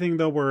encountered anything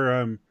though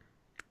where,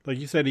 like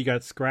you said, he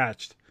got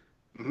scratched,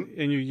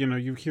 and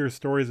you hear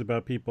stories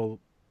about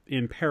people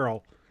in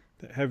peril.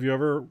 Have you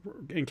ever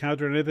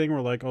encountered anything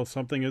where like, oh,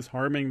 something is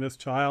harming this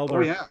child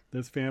or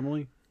this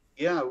family?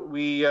 Yeah,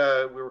 we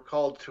were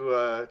called to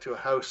a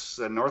house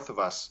north of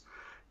us,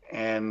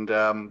 and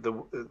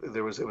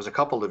it was a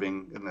couple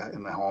living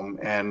in the home,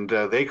 and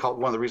they called.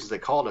 One of the reasons they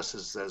called us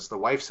is as the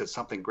wife said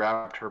something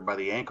grabbed her by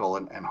the ankle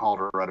and hauled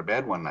her out of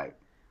bed one night.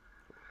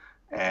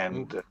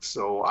 And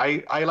so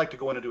I like to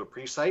go in and do a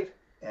pre-sight.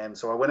 And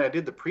so when I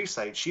did the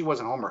pre-sight, she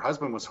wasn't home, her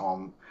husband was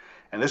home.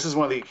 And this is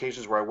one of the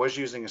occasions where I was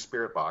using a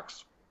spirit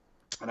box.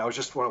 And I was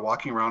just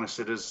walking around. I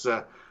said, is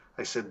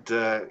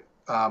there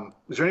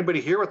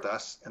anybody here with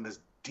us? And this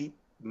deep,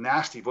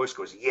 nasty voice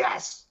goes,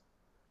 "Yes."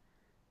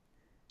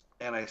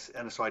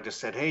 And so I just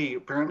said, "Hey,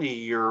 apparently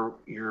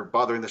you're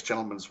bothering this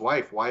gentleman's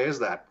wife. Why is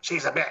that?"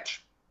 "She's a bitch."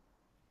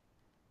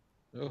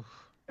 Oof.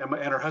 And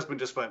her husband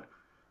just went,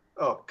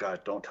 "Oh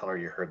God, don't tell her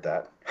you heard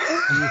that."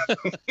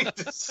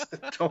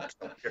 Don't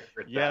tell her you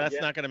heard that. Yeah,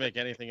 that's not going to make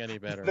anything any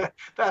better.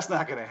 That's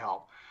not going to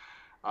help.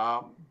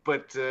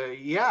 But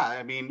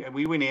I mean,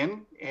 we went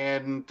in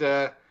and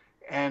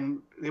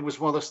it was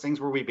one of those things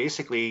where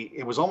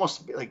it was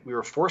almost like we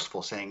were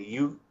forceful, saying,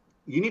 you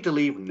need to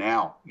leave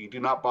now. You do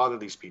not bother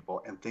these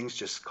people. And things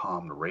just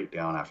calmed right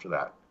down after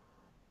that.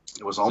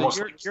 It was almost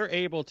so you're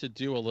able to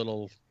do a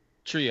little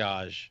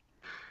triage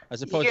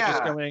as opposed to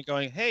just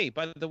going, "Hey,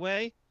 by the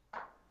way,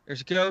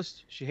 there's a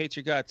ghost. She hates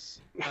your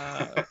guts.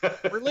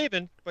 We're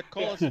leaving, but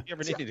call us if you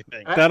ever need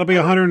anything." That'll be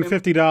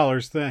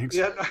 $150. Thanks.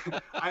 Yeah,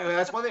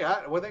 that's one thing.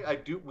 I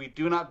do. We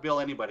do not bill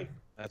anybody.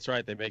 That's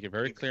right. They make it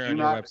very clear on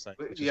your website.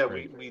 Yeah,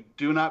 we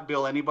do not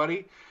bill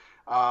anybody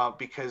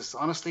because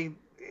honestly,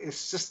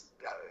 it's just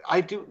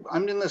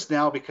I'm in this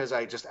now because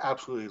I just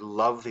absolutely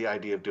love the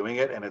idea of doing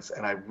it,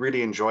 and I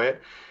really enjoy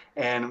it.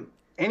 And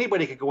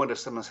anybody could go into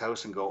someone's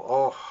house and go,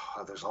 "Oh,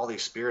 there's all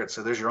these spirits.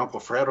 So there's your Uncle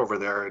Fred over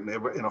there,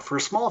 and for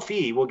a small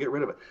fee, we'll get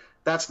rid of it."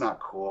 That's not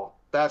cool.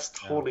 That's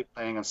totally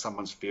playing on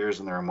someone's fears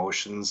and their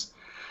emotions.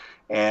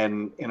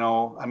 And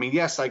I mean,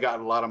 yes, I got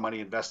a lot of money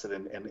invested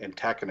in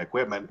tech and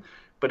equipment,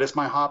 but it's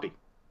my hobby,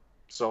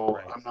 so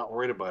I'm not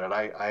worried about it.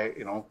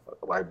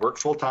 I work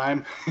full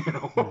time,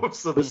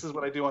 so this is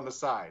what I do on the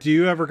side. Do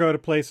you ever go to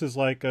places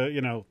like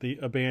the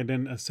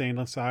abandoned insane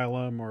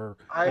asylum or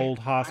old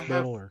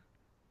hospital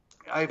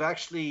I've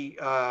actually,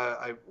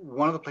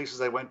 one of the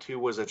places I went to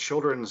was a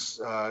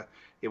children's.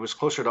 It was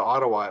closer to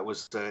Ottawa. It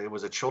was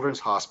a children's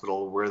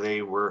hospital where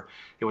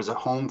it was a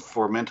home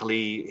for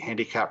mentally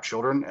handicapped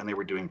children, and they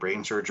were doing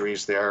brain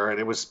surgeries there. And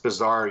it was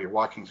bizarre. You're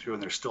walking through,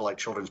 and there's still like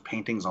children's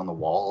paintings on the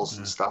walls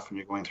and stuff, and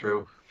you're going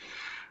through.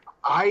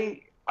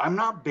 I'm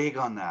not big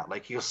on that.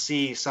 Like you'll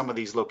see some of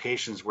these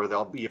locations where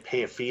you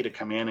pay a fee to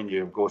come in and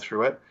you go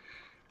through it.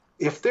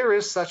 If there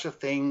is such a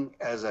thing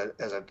as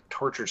a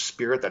tortured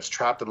spirit that's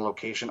trapped in a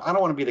location, I don't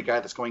want to be the guy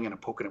that's going in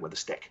and poking it with a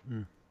stick.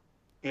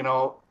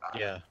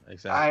 Yeah,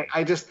 exactly.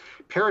 I just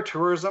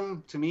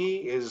paratourism to me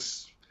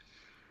is,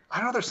 I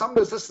don't know. There's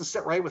something that doesn't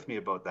sit right with me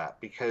about that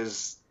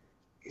because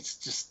it's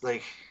just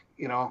like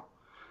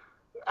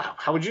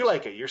how would you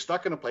like it? You're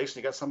stuck in a place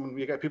and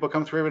you got people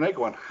come through every night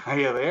going, "Are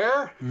you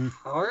there?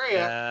 How are you?"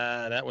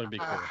 That wouldn't be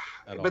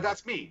cool. But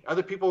that's me.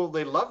 Other people,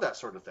 they love that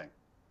sort of thing.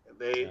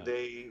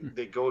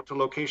 They go to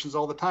locations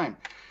all the time.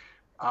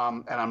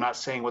 And I'm not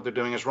saying what they're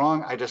doing is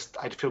wrong. I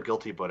feel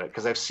guilty about it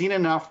because I've seen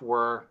enough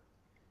where,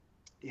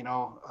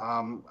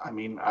 I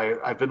mean,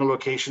 I've been to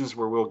locations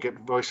where we'll get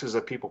voices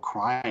of people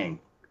crying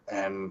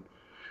and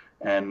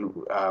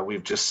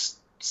we've just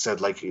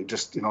said like,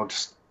 just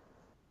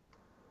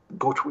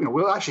go to,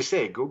 we'll actually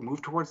say, go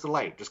move towards the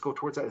light. Just go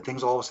towards that. And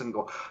things all of a sudden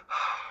go,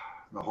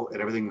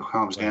 and everything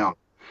calms down.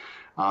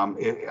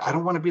 I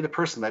don't want to be the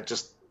person that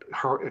just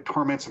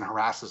torments and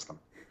harasses them.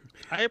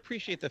 I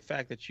appreciate the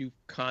fact that you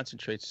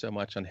concentrate so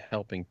much on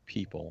helping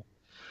people.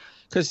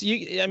 Because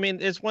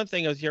it's one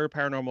thing as you're a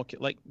paranormal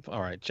kid. Like, all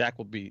right, Jack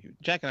and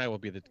I will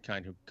be the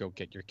kind who go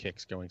get your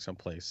kicks going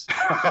someplace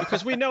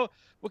because we know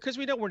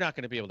we're not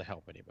going to be able to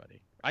help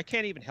anybody. I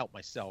can't even help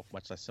myself,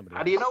 much less somebody.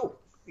 How do you know?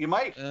 You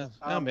might.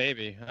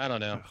 Maybe. I don't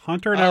know.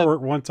 Hunter and I were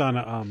once on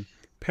a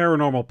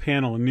paranormal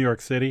panel in New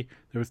York City.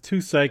 There was 2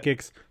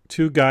 psychics,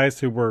 2 guys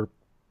who were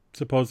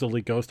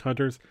supposedly ghost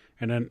hunters,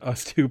 and then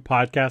us 2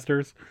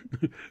 podcasters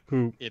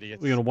who,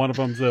 idiots. One of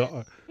them's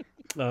an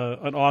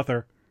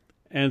author.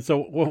 And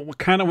so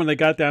kind of when they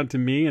got down to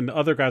me and the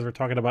other guys were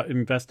talking about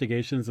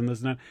investigations and this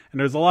and that, and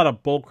there's a lot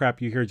of bull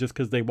crap you hear just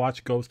because they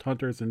watch ghost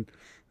hunters and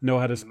know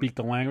how to speak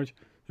the language.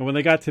 And when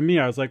they got to me,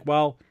 I was like,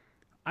 well,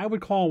 I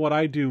would call what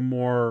I do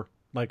more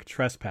like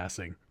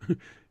trespassing.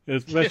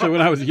 Especially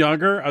when I was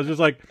younger. I was just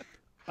like,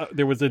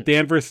 there was a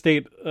Danvers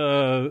State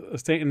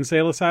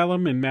Insane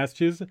Asylum in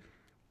Massachusetts.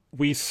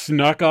 We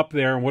snuck up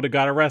there and would have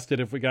got arrested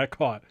if we got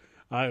caught.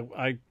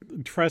 I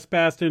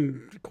trespassed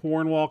in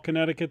Cornwall,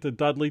 Connecticut to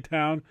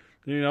Dudleytown.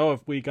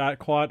 If we got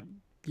caught,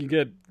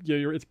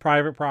 it's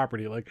private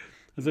property. Like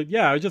I said,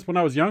 I just when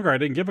I was younger, I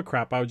didn't give a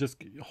crap. I was just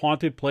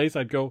haunted place.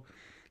 I'd go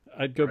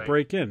right.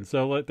 Break in.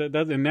 So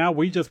and now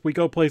we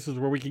go places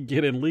where we can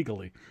get in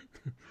legally.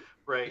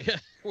 Right. Yeah,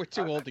 we're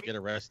too old to get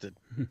arrested.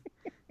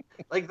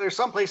 Like there's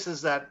some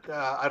places that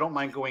I don't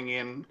mind going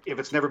in if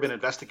it's never been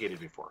investigated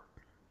before,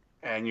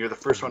 and you're the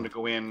first one to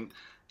go in.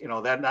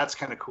 That's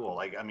kind of cool.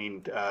 Like,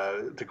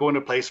 to go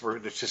into a place where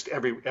it's just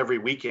every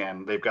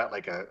weekend they've got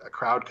like a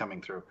crowd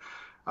coming through.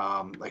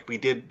 Like we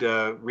did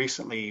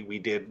recently,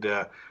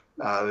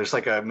 there's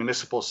like a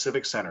municipal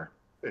civic center.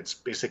 It's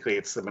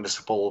the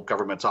municipal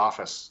government's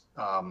office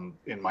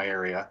in my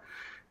area,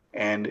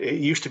 and it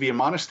used to be a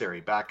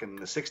monastery back in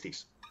the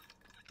 60s.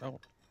 Oh.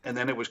 And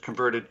then it was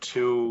converted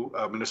to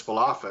a municipal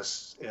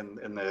office in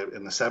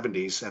the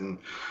 70s,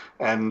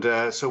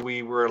 and so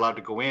we were allowed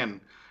to go in.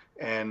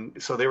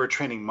 And so they were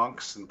training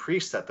monks and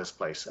priests at this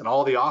place, and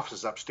all the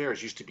offices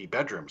upstairs used to be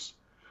bedrooms.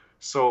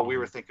 So we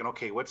were thinking,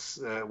 okay, what's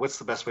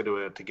the best way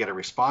to get a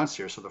response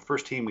here? So the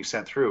first team we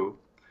sent through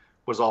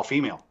was all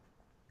female,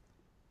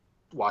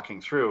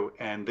 walking through,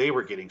 and they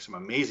were getting some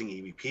amazing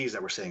EVPs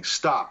that were saying,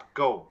 "Stop,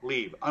 go,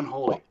 leave,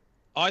 unholy."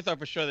 Oh, I thought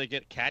for sure they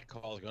get cat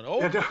calls going,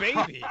 "Oh,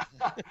 baby."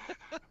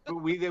 But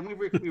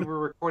we were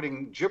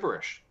recording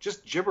gibberish,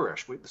 just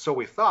gibberish. So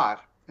we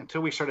thought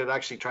until we started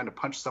actually trying to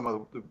punch some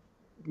of the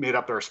made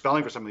up our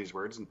spelling for some of these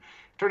words, and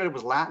it turned out it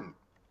was Latin.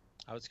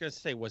 I was going to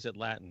say, was it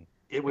Latin?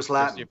 It was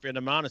Latin. If you're in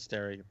a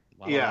monastery,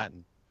 a lot of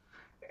Latin.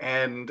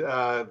 And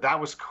that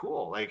was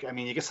cool. Like,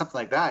 you get something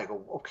like that, you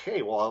go,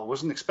 okay, well, I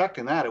wasn't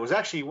expecting that. It was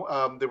actually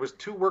there was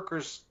 2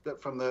 workers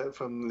from the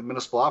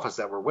municipal office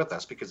that were with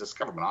us because it's a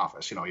government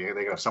office. They got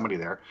to have somebody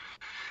there,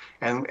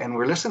 and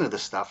we're listening to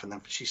this stuff, and then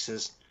she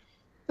says,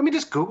 "Let me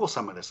just Google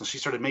some of this," and she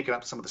started making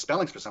up some of the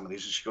spellings for some of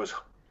these, and she goes,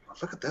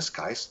 "Look at this,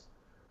 guys."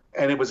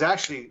 And it was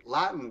actually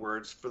Latin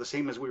words for the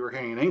same as we were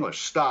hearing in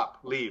English. Stop,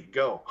 leave,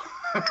 go.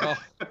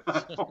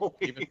 Oh,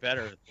 even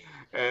better.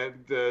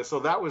 And so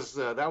that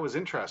was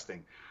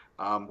interesting.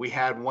 We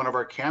had one of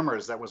our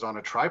cameras that was on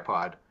a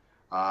tripod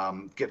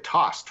get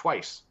tossed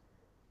twice.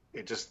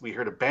 We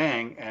heard a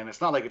bang, and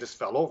it's not like it just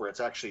fell over. It's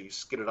actually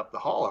skidded up the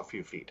hall a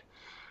few feet.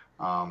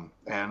 And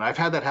I've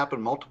had that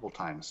happen multiple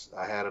times.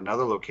 I had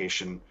another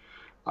location,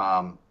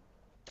 and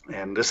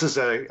this is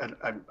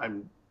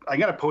I'm going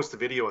to post a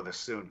video of this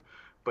soon.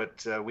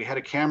 But we had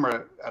a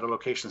camera at a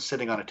location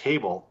sitting on a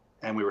table,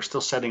 and we were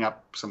still setting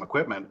up some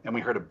equipment, and we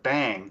heard a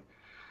bang,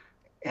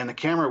 and the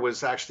camera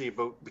was actually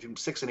about between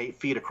 6 and 8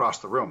 feet across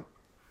the room.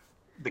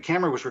 The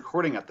camera was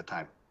recording at the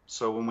time,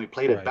 so when we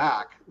played it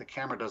back, the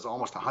camera does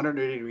almost a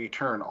 180-degree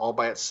turn all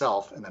by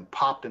itself, and then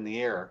popped in the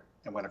air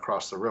and went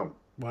across the room.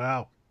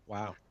 Wow.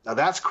 Now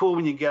that's cool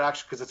when you get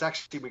because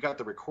we got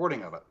the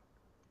recording of it.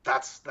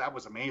 That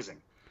was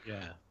amazing.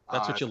 Yeah,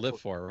 that's what you live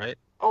for, right?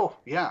 Oh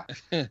yeah.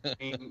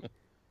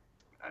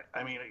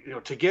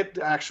 To get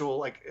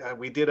actual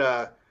we did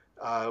a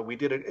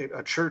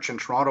church in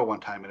Toronto one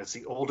time, and it's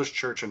the oldest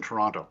church in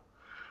Toronto.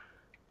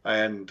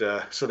 And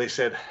so they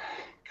said,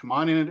 "Come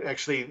on in."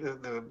 Actually,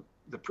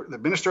 the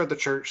minister at the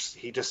church,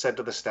 he just said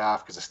to the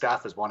staff, because the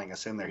staff is wanting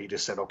us in there, he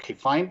just said, "Okay,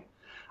 fine.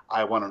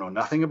 I want to know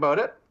nothing about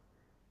it,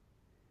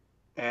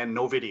 and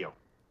no video,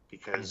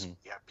 because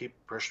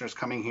parishioners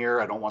coming here.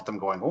 I don't want them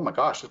going, 'Oh my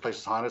gosh, this place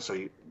is haunted.'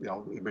 So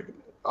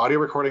audio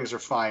recordings are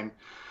fine."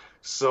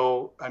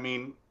 So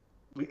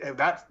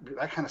that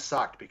kind of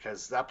sucked,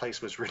 because that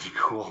place was really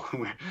cool.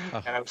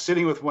 And I was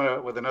sitting with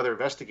another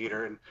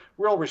investigator, and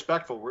we're all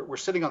respectful. We're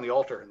sitting on the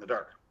altar in the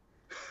dark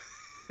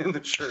in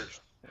the church,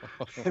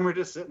 and we're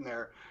just sitting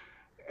there.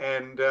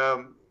 And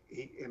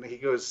he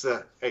goes,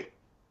 "Hey,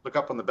 look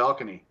up on the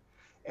balcony."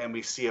 and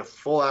we see a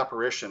full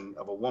apparition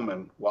of a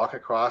woman walk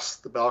across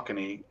the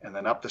balcony and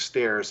then up the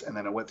stairs, and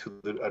then it went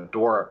through a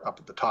door up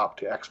at the top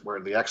to where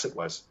the exit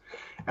was.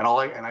 And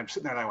I'm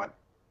sitting there and I went,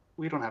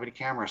 we don't have any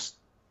cameras.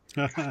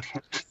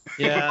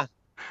 Yeah.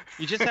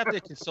 You just have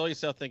to console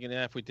yourself thinking,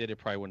 if we did it,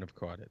 probably wouldn't have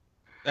caught it.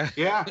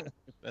 Yeah.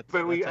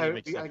 But we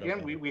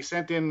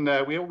sent in,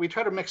 we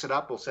try to mix it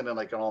up. We'll send in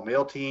like an all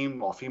male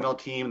team, all female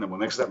team, then we'll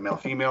mix it up male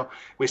female.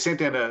 We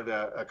sent in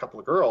a couple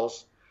of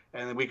girls,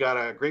 and then we got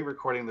a great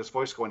recording of this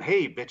voice going,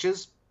 "Hey,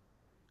 bitches."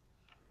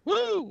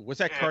 Woo! Was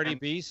that Cardi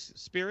B's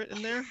spirit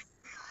in there?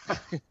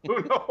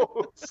 Who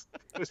knows?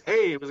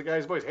 It was a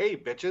guy's voice. "Hey,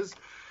 bitches."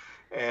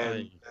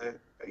 And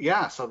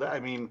yeah, so that,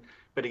 I mean,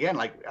 but again,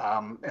 like,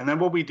 and then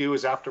what we do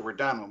is after we're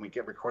done, when we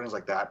get recordings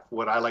like that,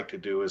 what I like to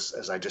do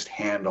is I just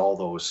hand all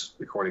those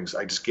recordings.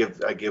 I give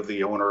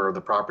the owner of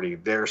the property,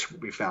 there's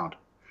what we found.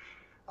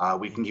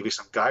 We can give you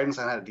some guidance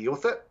on how to deal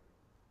with it,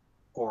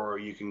 or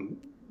you can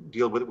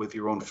deal with it with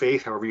your own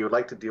faith, however you would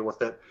like to deal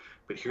with it.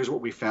 But here's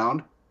what we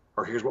found,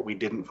 or here's what we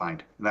didn't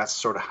find, and that's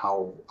sort of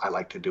how I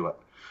like to do it.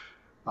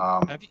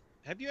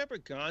 Have you ever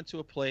gone to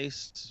a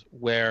place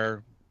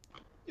where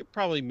you're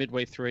probably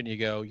midway through it and you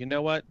go, you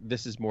know what,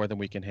 this is more than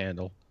we can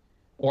handle,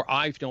 or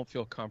I don't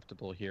feel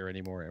comfortable here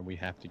anymore and we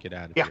have to get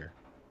out of here?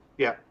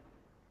 Yeah.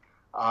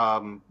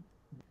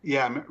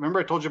 Remember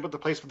I told you about the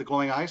place with the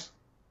glowing eyes?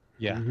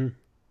 Yeah. Mm-hmm.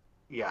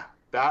 Yeah.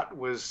 That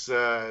was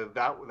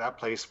that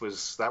place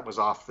was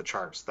off the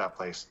charts, that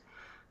place.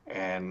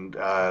 And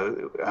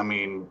I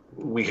mean,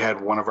 we had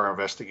one of our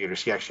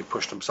investigators, he actually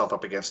pushed himself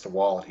up against the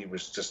wall and he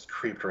was just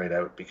creeped right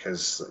out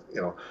because,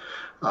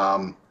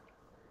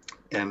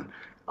 and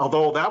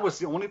although that was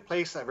the only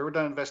place I've ever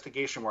done an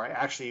investigation where I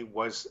actually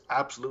was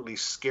absolutely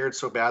scared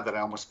so bad that I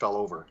almost fell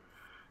over.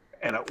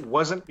 And it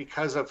wasn't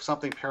because of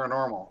something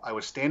paranormal. I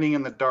was standing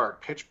in the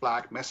dark, pitch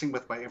black, messing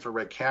with my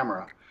infrared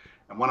camera,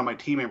 and one of my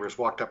team members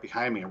walked up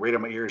behind me and right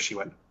in my ear she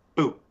went,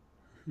 "Boo."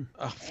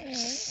 Oh.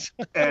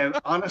 And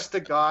honest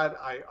to God,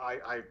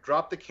 I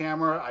dropped the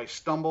camera, I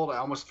stumbled, I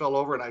almost fell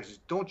over, and I said,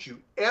 "Don't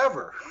you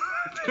ever."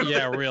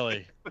 Yeah,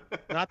 really.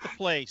 Not the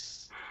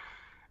place.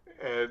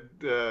 And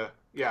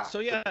yeah. So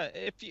yeah,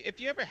 if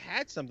you ever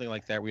had something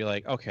like that where you're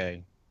like,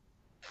 okay,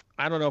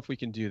 I don't know if we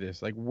can do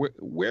this. Like,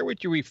 where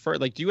would you refer?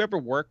 Like, do you ever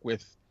work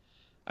with?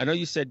 I know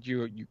you said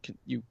you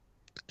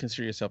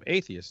consider yourself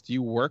atheist. Do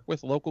you work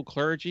with local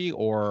clergy,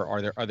 or are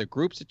there other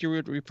groups that you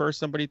would refer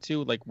somebody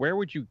to? Like, where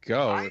would you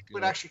go? I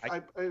would actually,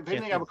 if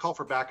anything, I would call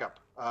for backup.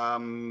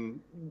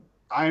 I'm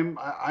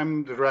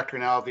the director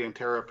now of the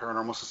Ontario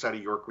Paranormal Society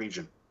York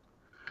Region,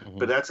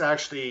 but that's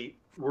actually,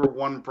 we're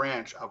one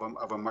branch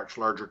of a much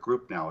larger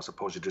group now, as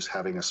opposed to just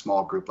having a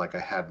small group like I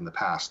had in the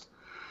past.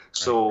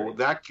 So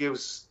that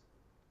gives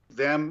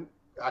them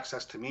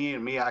access to me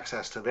and me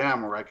access to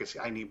them, where I can say,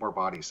 I need more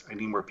bodies, I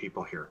need more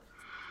people here.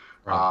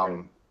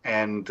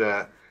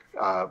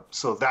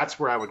 So that's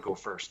where I would go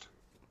first.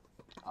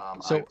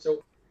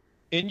 So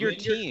in your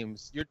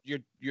teams,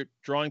 you're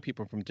drawing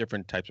people from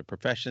different types of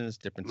professions,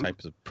 different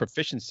types of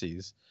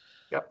proficiencies.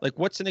 Yep. Like,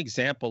 what's an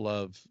example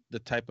of the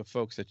type of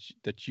folks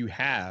that you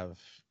have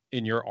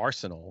in your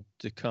arsenal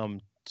to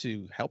come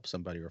to help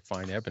somebody or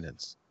find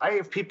evidence? I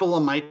have people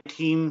on my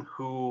team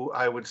who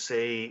I would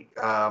say,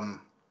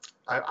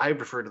 I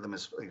refer to them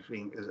as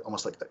being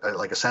almost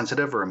like a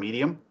sensitive or a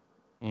medium.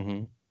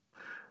 Mm-hmm.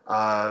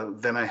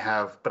 Then I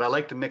have, but I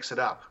like to mix it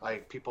up.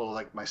 People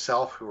like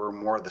myself who are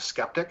more the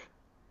skeptic.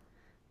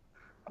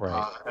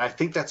 Right. And I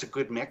think that's a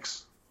good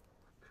mix.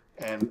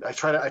 And I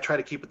try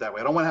to keep it that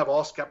way. I don't want to have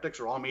all skeptics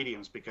or all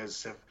mediums,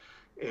 because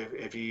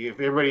if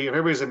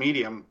everybody's a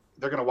medium,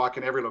 they're going to walk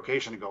in every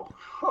location and go,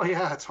 "Oh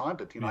yeah, it's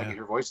haunted." I can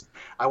hear voices.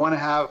 I want to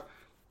have.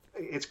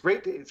 It's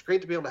great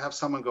to be able to have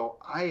someone go,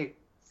 "I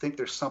think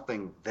there's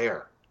something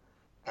there,"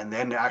 and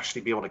then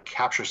actually be able to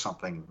capture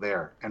something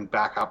there and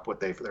back up what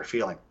they're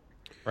feeling.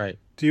 Right.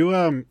 Do you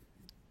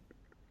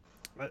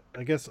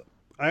I guess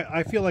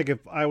I feel like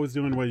if I was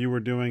doing what you were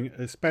doing,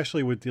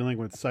 especially with dealing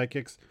with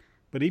psychics,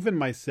 but even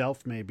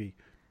myself maybe,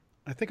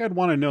 I think I'd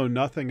want to know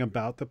nothing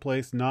about the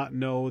place, not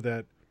know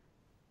that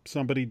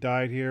somebody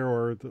died here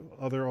or the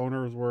other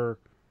owners were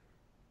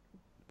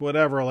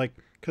whatever, like,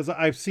 because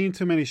I've seen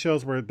too many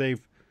shows where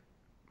they've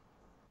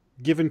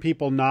given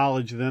people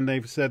knowledge, then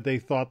they've said they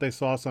thought they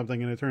saw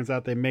something, and it turns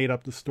out they made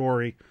up the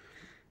story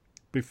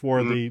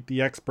before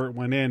the expert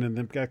went in, and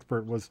the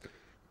expert was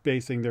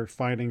basing their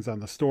findings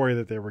on the story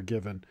that they were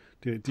given.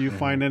 Do you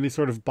find any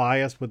sort of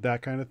bias with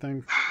that kind of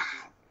thing?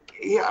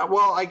 Yeah,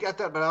 well, I get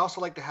that, but I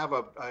also like to have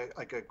a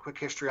quick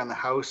history on the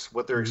house,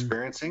 what they're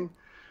experiencing.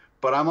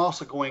 But I'm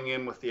also going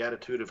in with the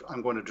attitude of,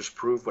 I'm going to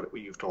disprove what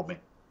you've told me,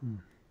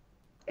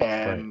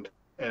 and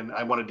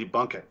I want to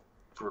debunk it,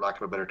 for lack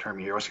of a better term.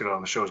 You always get it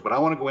on the shows, but I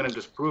want to go in and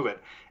disprove it.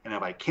 And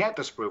if I can't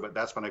disprove it,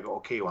 that's when I go,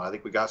 okay, well, I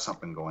think we got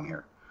something going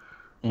here.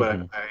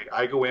 But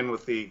I go in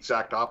with the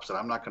exact opposite.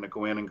 I'm not going to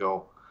go in and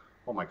go,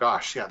 "Oh my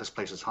gosh, yeah, this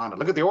place is haunted.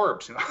 Look at the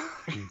orbs."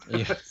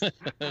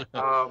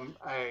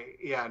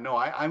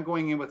 I'm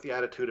going in with the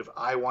attitude of,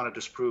 I want to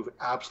disprove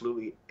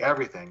absolutely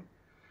everything.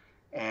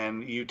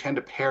 And you tend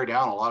to pare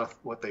down a lot of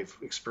what they've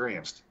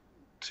experienced.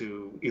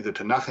 to either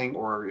to nothing,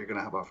 or you're going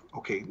to have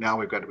okay, now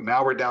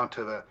we're down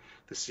to the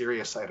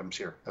serious items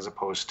here, as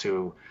opposed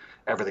to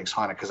everything's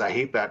haunted. Because I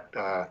hate that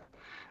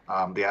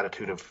the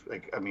attitude of,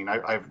 like, I mean,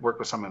 I've worked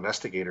with some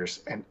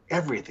investigators and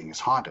everything is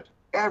haunted.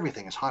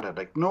 Everything is haunted.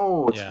 Like,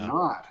 no, it's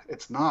not.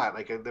 It's not.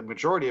 Like, the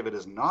majority of it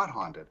is not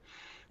haunted,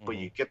 but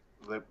you get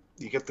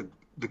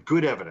the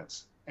good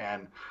evidence,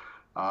 and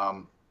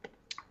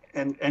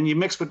you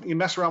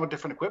mess around with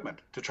different equipment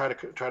to try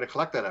to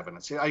collect that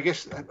evidence. Yeah, I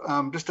guess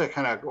just to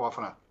kind of go off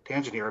on a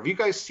tangent here, have you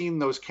guys seen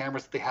those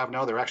cameras that they have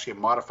now? They're actually a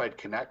modified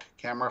Kinect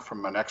camera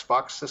from an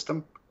Xbox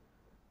system.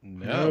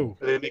 No.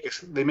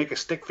 They make a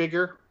stick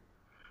figure.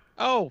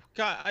 Oh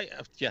God,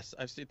 yes,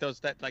 I've seen those.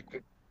 That like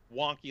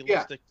wonky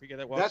little stick figure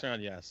that walks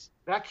around. Yes.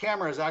 That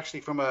camera is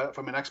actually from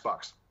an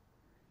Xbox.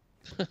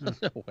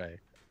 No way.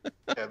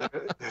 Yeah,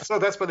 so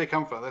that's where they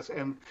come from.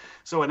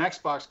 So an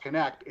Xbox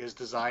Kinect is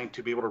designed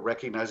to be able to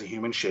recognize a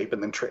human shape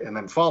and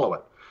then follow it.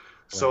 Right.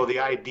 So the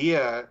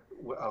idea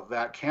of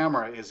that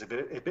camera is if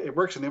it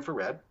works in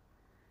infrared.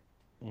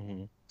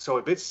 Mm-hmm. So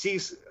if it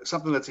sees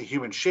something that's a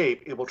human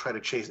shape, it will try to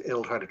trace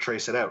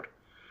it out.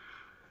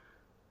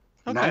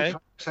 Okay.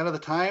 90% of the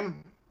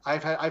time,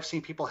 I've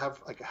seen people have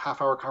like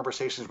half-hour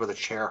conversations with a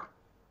chair.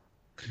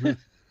 You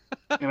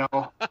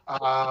know,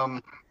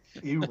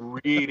 you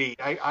really,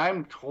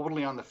 I'm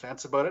totally on the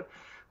fence about it.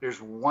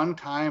 There's one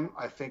time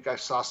I think I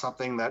saw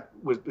something that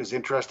was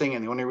interesting,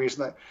 and the only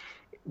reason that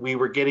we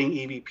were getting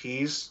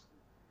EVPs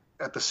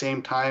at the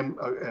same time,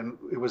 and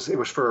it was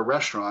for a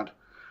restaurant,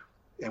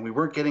 and we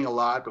weren't getting a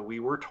lot, but we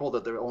were told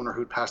that the owner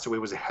who'd passed away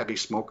was a heavy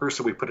smoker,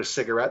 so we put a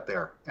cigarette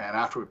there. And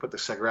after we put the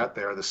cigarette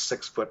there, the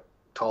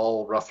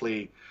 6-foot-tall,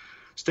 roughly,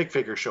 stick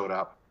figure showed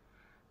up.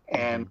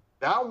 And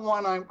that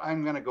one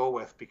I'm going to go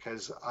with,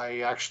 because I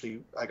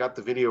got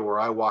the video where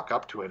I walk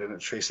up to it and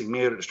it's tracing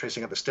me out, it's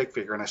tracing out the stick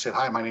figure, and I said,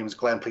 "Hi, my name is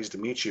Glenn, pleased to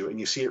meet you." And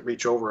you see it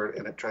reach over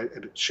and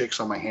it shakes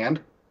on my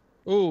hand.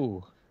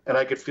 Ooh. And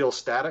I could feel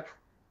static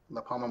in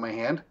the palm of my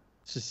hand.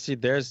 So see,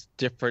 there's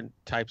different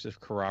types of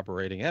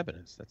corroborating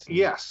evidence. That's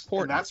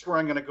important. And that's where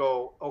I'm going to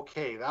go,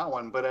 okay, that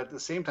one. But at the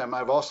same time,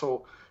 I've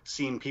also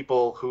seen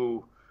people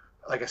who,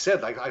 like I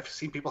said, like I've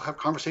seen people have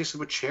conversations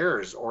with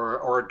chairs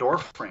or a door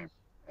frame.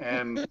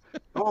 And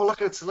oh,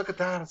 look at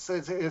that!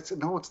 It's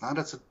no, it's not.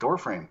 It's a door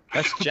frame.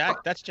 That's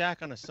Jack. That's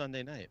Jack on a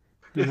Sunday night.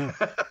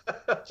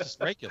 Just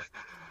regular.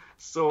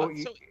 So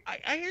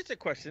here's a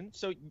question.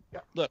 So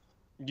look,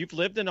 you've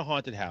lived in a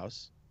haunted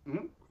house.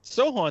 Mm-hmm.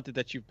 So haunted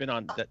that you've been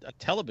on that a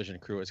television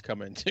crew has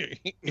come in to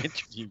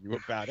interview you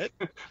about it.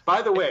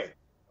 By the way,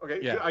 okay,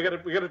 yeah.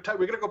 we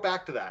gotta go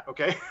back to that.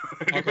 Okay.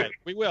 Okay,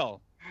 we will.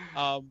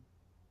 And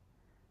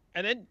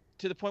then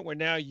to the point where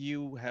now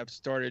you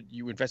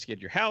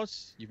investigated your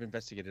house, you've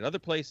investigated other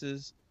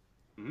places.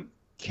 Mm-hmm.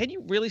 Can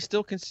you really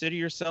still consider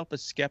yourself a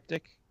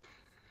skeptic?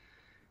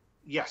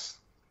 Yes.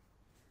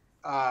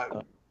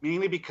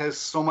 Mainly because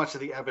so much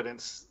of the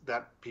evidence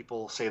that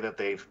people say that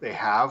they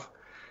have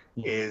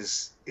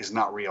is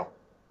not real.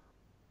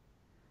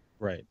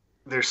 Right.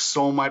 There's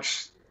so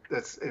much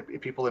that's,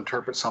 if people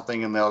interpret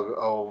something and they'll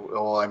go,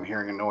 oh, I'm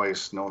hearing a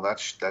noise. No,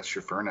 that's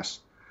your furnace.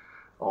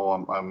 Oh,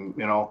 I'm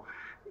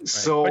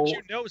So,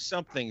 but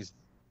something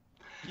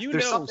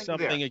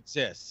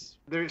exists.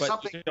 There's but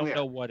something you don't there.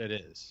 know what it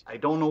is. I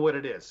don't know what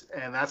it is,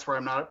 and that's where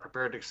I'm not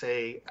prepared to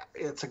say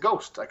it's a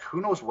ghost. Like, who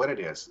knows what it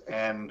is?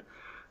 And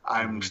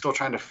I'm still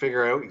trying to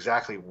figure out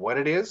exactly what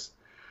it is.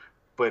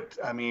 But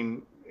I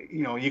mean,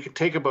 you could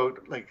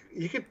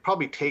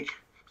probably take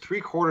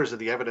 3/4 of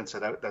the evidence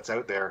that's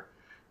out there,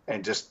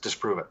 and just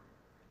disprove it.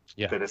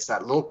 Yeah. But it's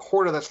that little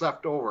quarter that's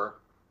left over.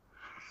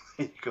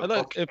 Go,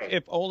 look, okay.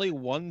 if only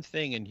one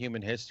thing in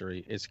human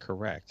history is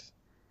correct,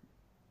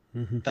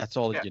 that's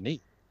all that you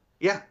need.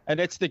 Yeah. And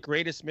it's the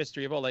greatest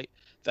mystery of all.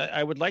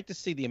 I would like to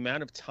see the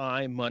amount of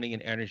time, money,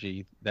 and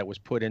energy that was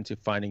put into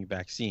finding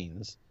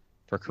vaccines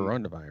for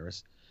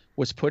coronavirus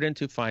was put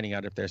into finding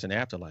out if there's an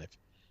afterlife.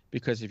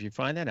 Because if you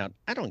find that out,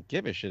 I don't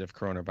give a shit if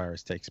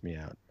coronavirus takes me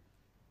out.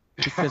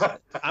 Because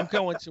I'm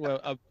going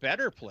to a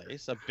better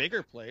place, a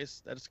bigger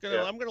place I'm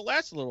going to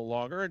last a little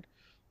longer and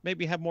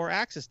maybe have more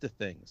access to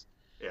things.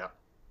 Yeah.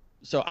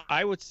 So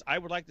I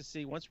would like to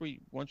see once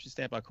we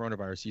stamp out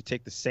coronavirus, you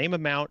take the same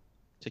amount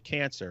to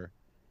cancer.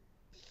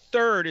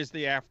 Third is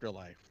the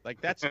afterlife.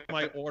 Like, that's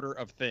my order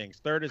of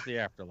things. Third is the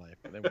afterlife.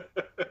 And then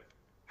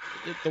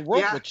the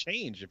world would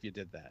change if you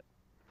did that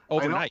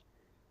overnight.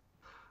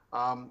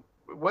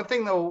 One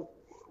thing though,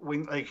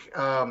 we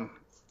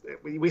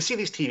see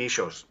these TV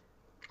shows.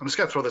 I'm just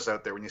gonna throw this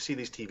out there. When you see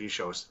these TV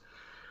shows,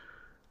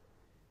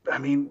 I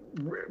mean,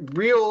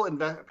 real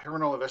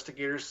paranormal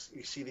investigators,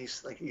 you see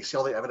these, like, you see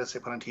all the evidence they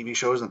put on TV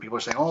shows, and people are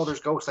saying, "Oh, there's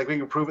ghosts." Like, we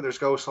can prove it. There's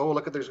ghosts. Oh,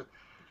 look at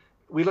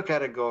We look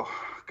at it and go,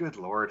 "Good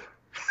Lord."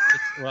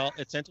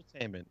 It's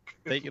entertainment.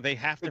 They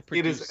have to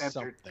produce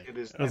something.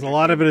 There's a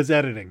lot of it is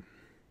editing.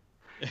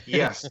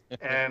 Yes,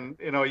 and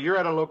you're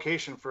at a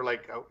location for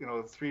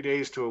 3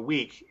 days to a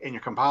week, and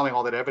you're compiling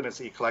all that evidence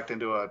that you collect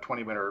into a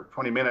 20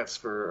 minutes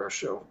for a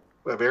show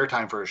of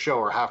airtime for a show,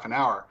 or half an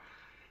hour.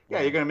 Yeah,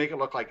 you're going to make it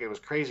look like it was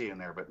crazy in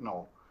there, but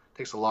no, it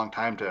takes a long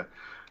time to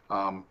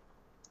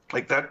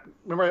Like that.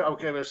 Remember?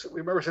 Okay,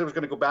 remember I said I was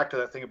going to go back to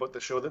that thing about the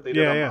show that they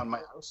did on my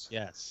house.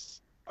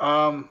 Yes.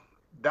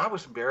 That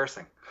was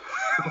embarrassing.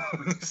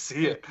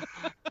 See it.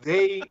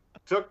 They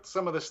took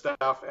some of the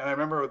stuff, and I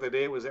remember the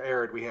day it was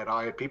aired,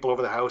 I had people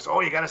over the house.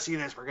 Oh, you got to see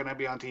this. We're going to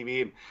be on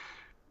TV. And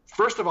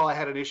first of all, I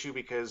had an issue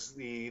because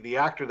the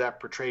actor that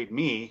portrayed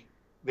me,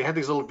 they had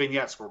these little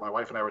vignettes where my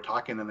wife and I were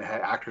talking, and they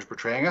had actors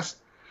portraying us.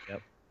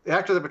 Yep. The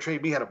actor that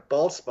portrayed me had a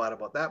bald spot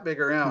about that big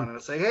around, and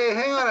it's like, hey,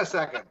 hang on a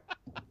second.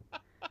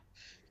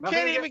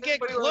 Can't even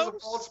get close. A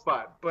bald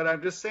spot, but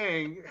I'm just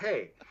saying,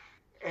 hey.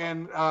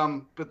 And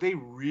but they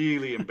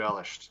really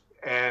embellished,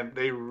 I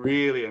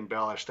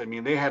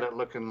mean, they had it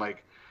looking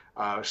like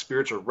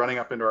spirits were running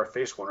up into our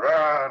face, going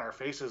rah on our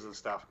faces and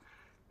stuff.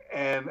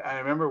 And I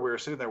remember we were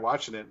sitting there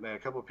watching it, and a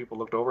couple of people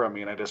looked over at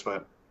me, and I just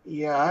went,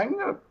 "Yeah, I'm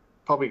gonna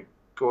probably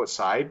go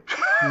outside."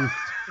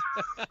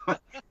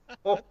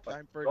 Oh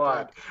my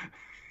God.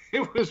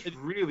 It was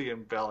really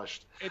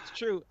embellished. It's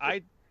true.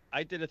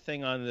 I did a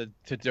thing on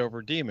the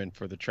Dover Demon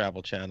for the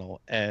Travel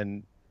Channel,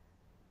 and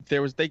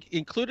they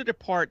included a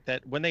part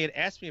that when they had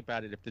asked me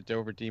about it, if the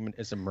Dover Demon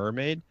is a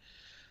mermaid,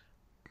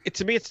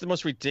 to me it's the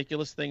most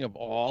ridiculous thing of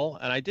all,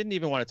 and I didn't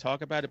even want to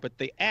talk about it, but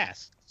they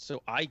asked,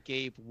 so I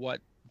gave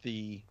what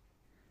the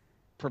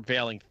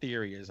prevailing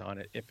theory is on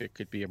it, if it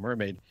could be a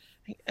mermaid.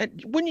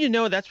 And wouldn't you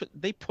know, that's what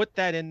they put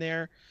that in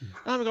there. And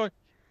I'm going,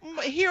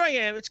 here I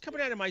am, it's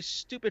coming out of my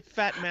stupid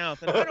fat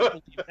mouth, and I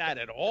don't believe that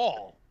at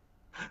all.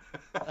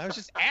 I was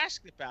just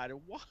asked about it.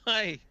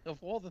 Why,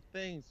 of all the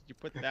things, did you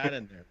put that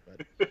in there?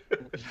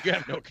 But you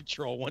have no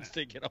control once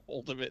they get a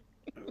hold of it.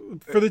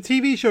 For the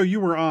TV show you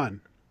were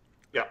on,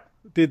 yeah,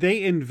 did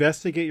they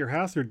investigate your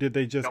house, or did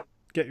they just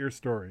get your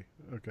story?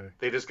 Okay.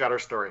 They just got our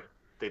story.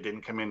 They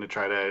didn't come in to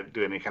try to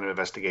do any kind of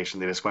investigation.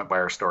 They just went by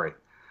our story.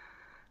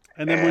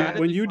 And then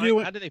when you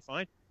do it, how did they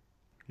find?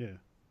 Yeah.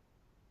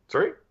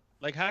 Sorry?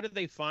 Like, how did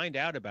they find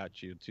out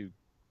about you to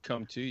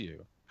come to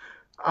you?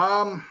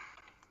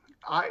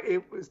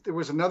 There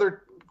was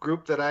another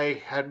group that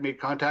I had made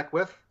contact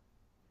with,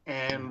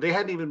 and they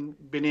hadn't even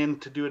been in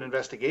to do an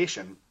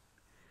investigation.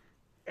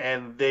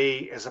 And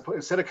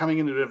instead of coming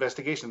in to do an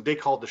investigation, they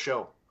called the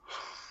show.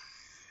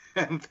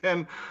 And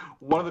then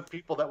one of the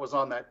people that was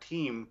on that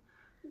team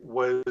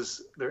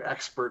was their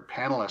expert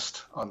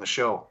panelist on the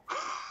show.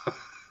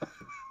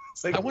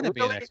 Like, I want to be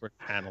an expert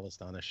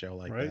panelist on a show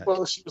like that.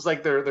 Well, she was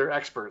like their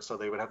expert, so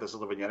they would have this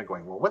little vignette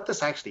going, well, what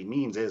this actually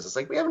means is, it's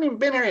like, we haven't even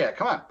been here yet.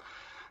 Come on.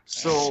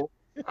 So,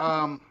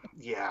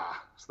 yeah,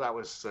 so that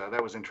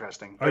was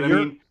interesting. But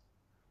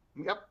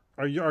yep.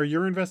 Are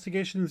your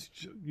investigations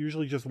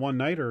usually just one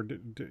night, or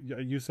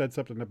you said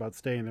something about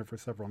staying there for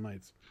several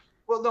nights?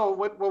 Well, no.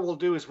 What we'll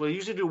do is we'll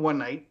usually do one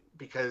night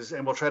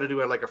and we'll try to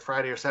do it like a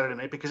Friday or Saturday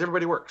night because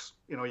everybody works.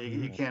 You know,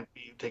 you can't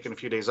be taking a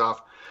few days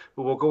off.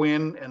 But we'll go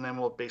in and then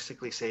we'll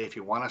basically say, if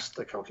you want us,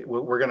 like, okay,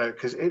 we're gonna,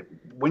 because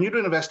when you do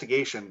an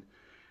investigation,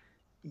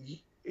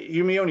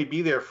 you may only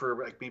be there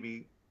for like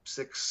maybe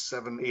 6,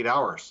 7, 8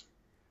 hours,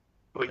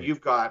 but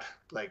you've got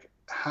like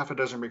half a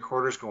dozen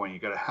recorders going, you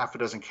got a half a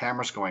dozen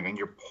cameras going, and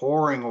you're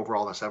pouring over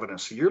all this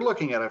evidence. So you're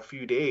looking at a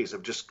few days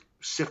of just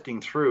sifting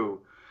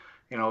through,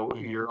 you know,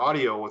 your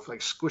audio with like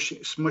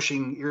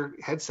smushing your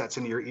headsets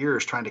into your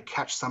ears, trying to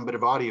catch some bit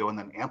of audio and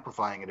then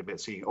amplifying it a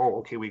bit. So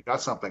okay, we've got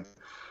something.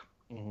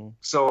 Mm-hmm.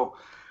 So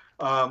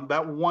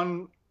that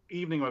one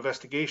evening of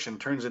investigation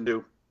turns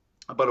into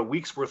about a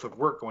week's worth of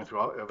work going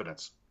through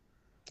evidence.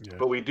 Yeah.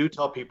 But we do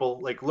tell people,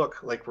 like,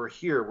 look, like, we're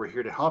here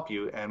to help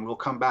you, and we'll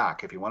come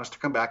back if you want us to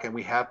come back, and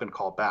we have been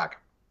called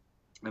back,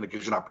 and it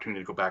gives you an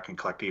opportunity to go back and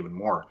collect even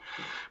more.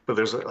 But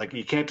there's like,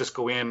 you can't just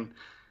go in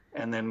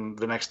and then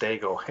the next day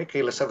go, hey,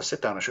 okay, let's have a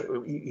sit down.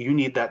 You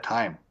need that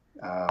time.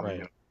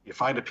 Right. You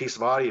find a piece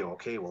of audio.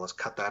 Okay, well, let's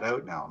cut that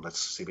out now. Let's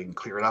see if we can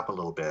clear it up a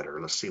little bit,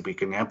 or let's see if we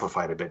can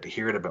amplify it a bit to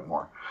hear it a bit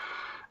more.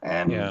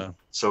 And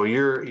so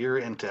you're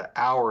into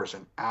hours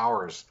and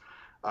hours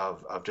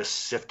of just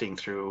sifting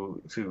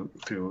through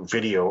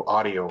video,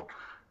 audio.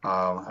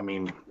 I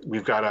mean,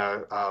 we've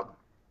got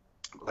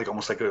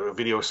almost like a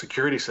video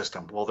security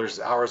system. Well, there's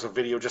hours of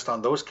video just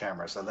on those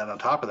cameras, and then on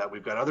top of that,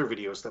 we've got other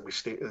videos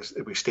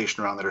that we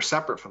station around that are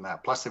separate from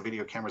that, plus the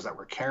video cameras that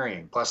we're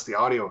carrying, plus the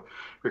audio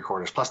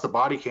recorders, plus the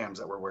body cams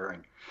that we're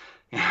wearing.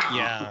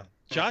 Yeah,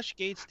 Josh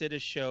Gates did a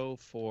show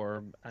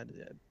for,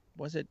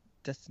 was it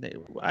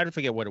Destination? I don't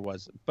forget what it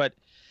was, but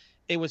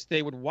it was,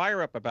 they would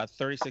wire up about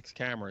 36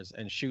 cameras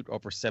and shoot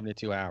over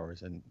 72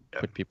 hours and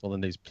put people in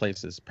these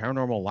places.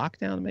 Paranormal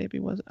Lockdown, maybe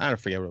was it? I don't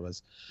forget what it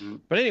was. Mm-hmm.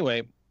 But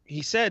anyway,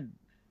 he said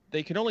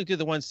they could only do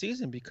the one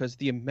season because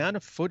the amount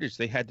of footage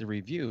they had to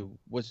review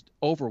was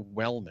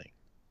overwhelming.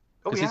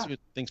 Because these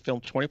things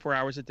filmed 24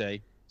 hours a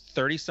day,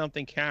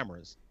 30-something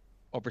cameras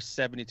over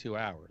 72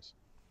 hours.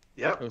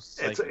 Yep,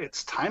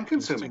 it's time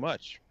consuming. Too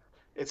much.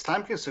 It's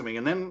time consuming,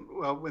 and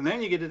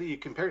then you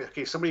compare.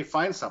 Okay, somebody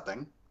finds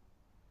something.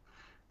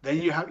 Then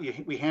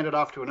we hand it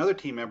off to another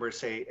team member and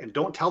say, and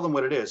don't tell them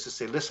what it is. Just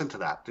say, listen to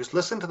that. Just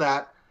listen to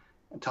that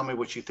and tell me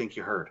what you think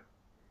you heard.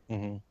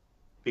 Mm-hmm.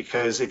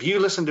 Because if you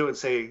listen to it and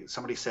say,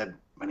 somebody said,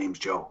 my name's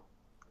Joe,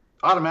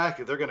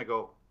 automatically they're going to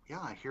go, yeah,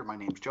 I hear my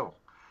name's Joe.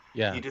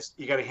 Yeah.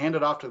 You got to hand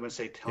it off to them and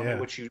say, tell me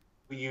what you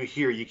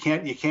hear. You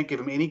can't give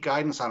them any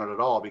guidance on it at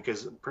all,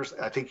 because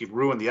I think you've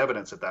ruined the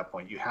evidence at that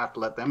point. You have to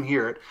let them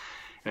hear it.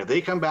 And if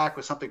they come back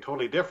with something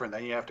totally different,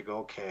 then you have to go,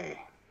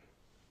 okay.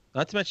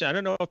 Not to mention, I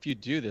don't know if you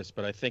do this,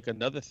 but I think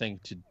another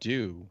thing to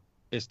do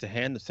is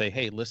to say,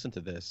 hey, listen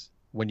to this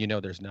when you know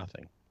there's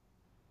nothing.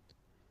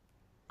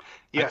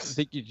 Yes. I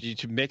think you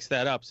should mix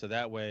that up so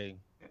that way.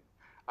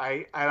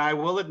 I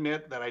will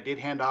admit that I did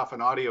hand off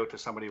an audio to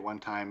somebody one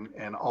time,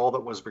 and all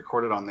that was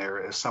recorded on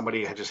there is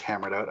somebody had just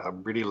hammered out a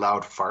really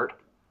loud fart.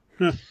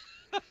 That's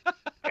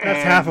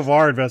half of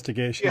our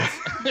investigation.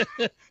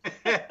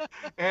 Yeah.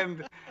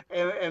 and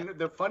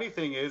the funny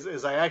thing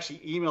is I actually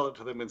emailed it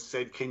to them and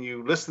said, can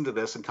you listen to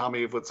this and tell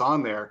me if what's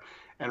on there?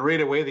 And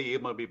right away they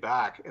emailed me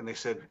back and they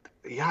said,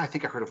 yeah, I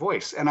think I heard a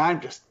voice. And I'm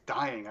just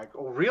dying. I go,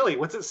 oh, really?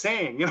 What's it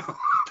saying? You know?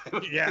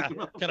 Yeah.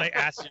 Can I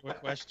ask you a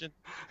question?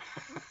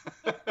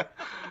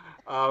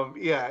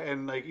 Yeah,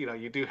 and like, you know,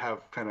 you do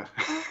have kind of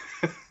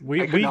I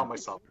couldn't help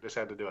myself. I just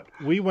had to do it.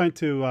 We went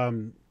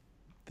to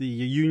the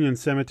Union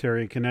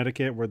Cemetery in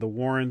Connecticut, where the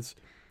Warrens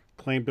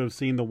claimed to have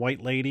seen the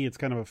White Lady. It's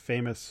kind of a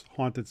famous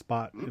haunted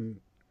spot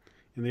in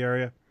the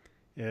area.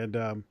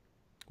 And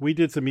we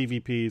did some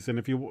EVPs, and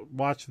if you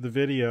watch the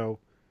video,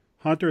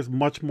 Hunter's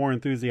much more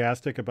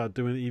enthusiastic about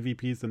doing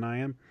EVPs than I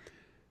am.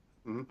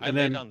 Mm-hmm. I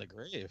laid on the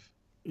grave.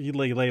 You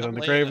laid on the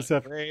grave and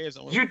stuff.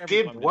 You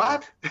did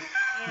what?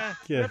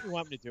 Yeah. Whatever you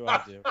want me to do,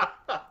 I'll do.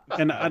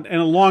 And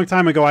a long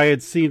time ago, I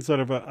had seen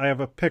I have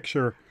a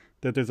picture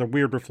that there's a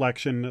weird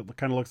reflection. It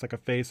kind of looks like a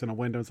face in a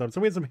window and stuff.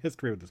 So we had some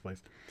history with this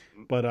place.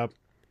 But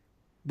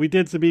we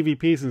did some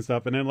EVPs and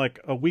stuff. And then like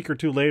a week or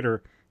two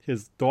later,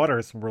 his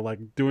daughters were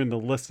like doing the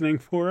listening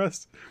for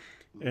us.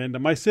 And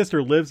my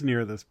sister lives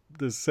near this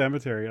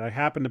cemetery. And I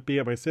happened to be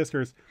at my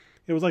sister's.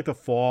 It was like the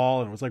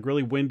fall, and it was like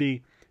really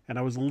windy. And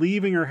I was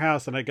leaving her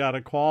house, and I got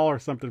a call or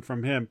something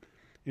from him.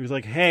 He was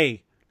like,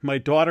 hey, my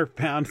daughter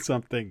found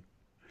something.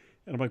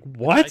 And I'm like,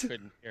 what? I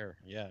couldn't hear.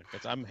 Yeah,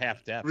 because I'm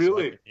half deaf, really? So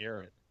I couldn't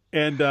hear it.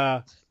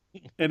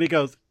 And he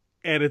goes,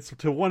 and it's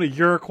to one of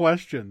your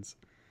questions.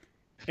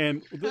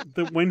 And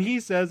when he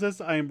says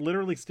this, I am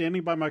literally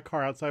standing by my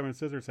car outside my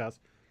sister's house,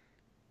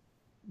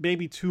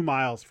 maybe 2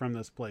 miles from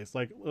this place.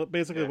 Like,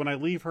 basically, when I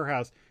leave her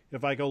house,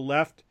 if I go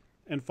left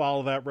and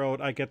follow that road,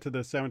 I get to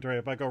the cemetery.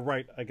 If I go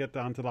right, I get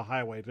down to the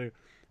highway.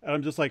 And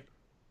I'm just like,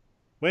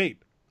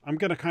 wait, I'm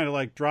going to kind of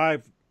like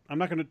drive. I'm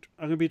going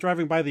to be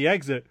driving by the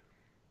exit.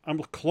 I'm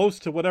close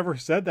to whatever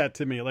said that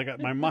to me. Like,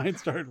 my mind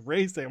started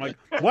racing. I'm like,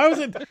 why is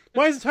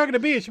it talking to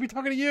me? It should be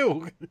talking to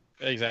you.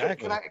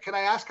 Exactly. Can I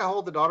ask how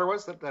old the daughter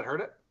was that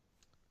heard it?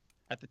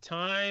 At the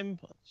time,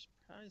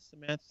 probably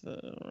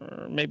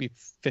Samantha, maybe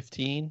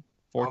 15,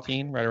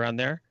 14, okay. Right around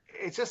there.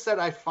 It's just that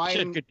I find... She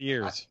had good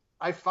ears.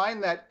 I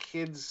find that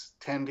kids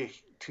tend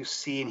to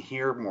see and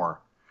hear more.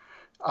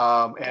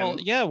 And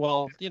you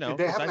know,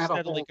 they haven't I've had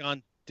steadily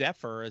gone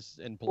deafer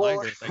and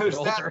blinder as I get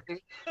older.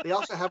 They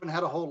also haven't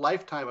had a whole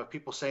lifetime of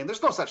people saying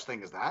there's no such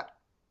thing as that.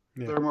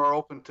 Yeah. They're more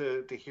open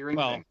to hearing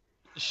things.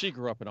 She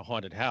grew up in a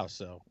haunted house,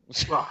 so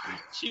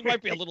she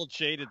might be a little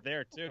jaded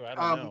there too. I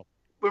don't know.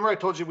 Remember I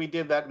told you we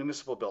did that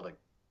municipal building?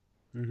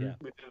 Mm-hmm. Yeah.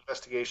 We did an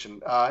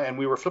investigation, and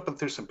we were flipping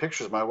through some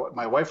pictures. My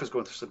wife was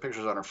going through some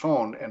pictures on her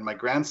phone, and my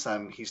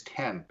grandson, he's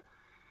 10.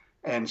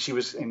 And she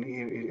was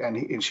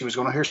and she was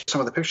going to hear some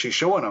of the pictures she's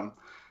showing him,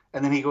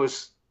 and then he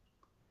goes,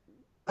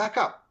 back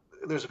up.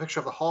 There's a picture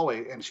of the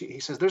hallway, and he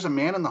says, there's a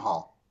man in the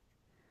hall.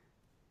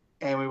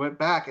 And we went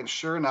back, and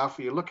sure enough,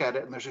 you look at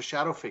it, and there's a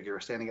shadow figure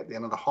standing at the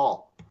end of the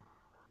hall.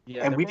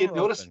 Yeah, and we didn't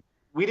notice.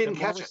 We didn't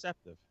catch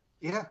receptive.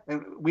 it. Yeah,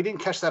 and we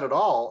didn't catch that at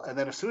all. And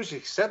then as soon as he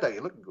said that,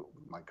 you look, oh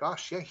my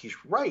gosh, yeah, he's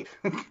right.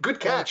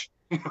 Good catch.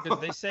 Because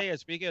they say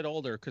as we get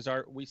older, because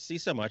we see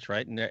so much,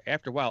 right? And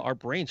after a while, our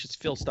brains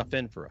just fill stuff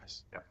in for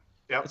us. Yeah.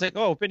 Yep. It's like,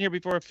 oh, I've been here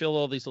before. I feel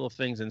all these little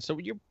things, and so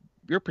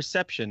your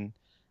perception,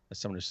 as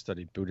someone who's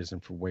studied Buddhism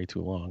for way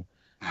too long,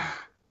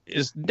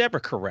 is never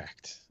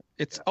correct.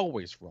 It's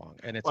always wrong,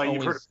 and it's always.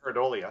 You've heard of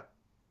pareidolia.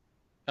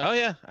 Oh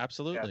yeah,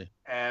 absolutely.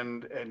 Yeah.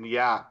 And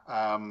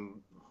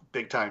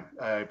big time.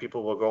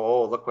 People will go,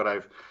 oh, look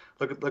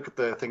at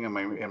the thing in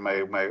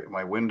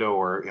my window,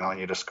 or and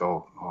you just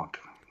go, oh.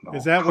 No.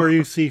 Is that where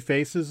you see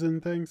faces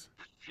and things?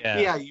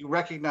 Yeah, you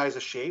recognize a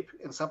shape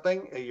in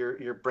something.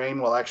 Your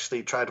brain will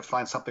actually try to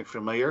find something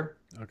familiar.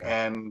 Okay.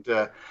 And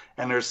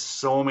there's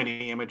so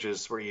many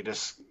images where you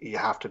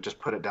have to just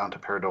put it down to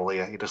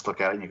pareidolia. You just look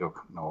at it and you go,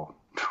 no.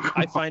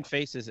 I find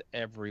faces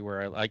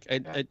everywhere. Like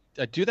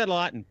I do that a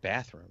lot in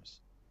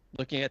bathrooms,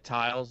 looking at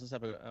tiles and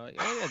stuff.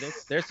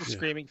 There's the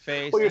screaming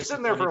face. Well, you're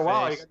sitting there for a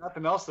while. You got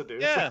nothing else to do.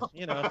 Yeah, so.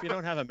 If you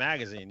don't have a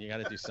magazine, you got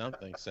to do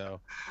something. So,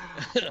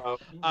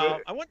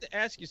 I wanted to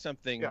ask you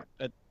something.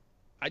 Yeah.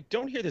 I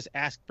don't hear this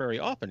asked very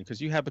often because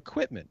you have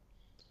equipment.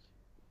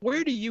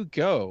 Where do you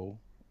go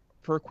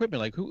for equipment?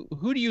 Like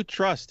who do you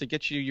trust to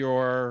get you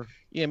your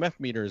EMF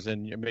meters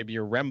and maybe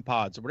your REM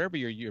pods or whatever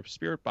your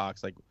spirit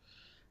box? Like,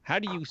 how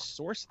do you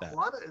source that?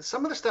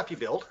 Some of the stuff you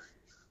build,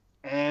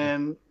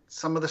 and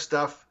some of the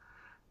stuff,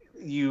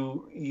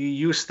 you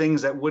use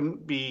things that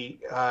wouldn't be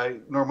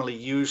normally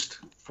used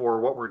for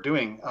what we're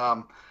doing.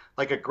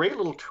 Like a great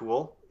little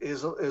tool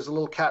is a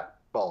little cat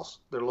balls.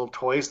 They're little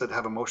toys that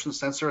have a motion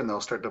sensor and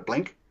they'll start to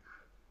blink,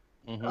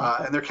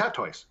 and they're cat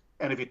toys.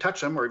 And if you touch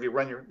them or if you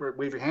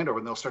wave your hand over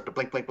them, they'll start to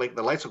blink, blink, blink.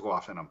 The lights will go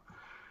off in them.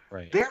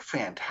 Right. They're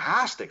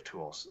fantastic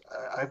tools.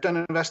 I've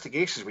done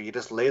investigations where you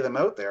just lay them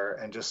out there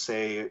and just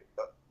say,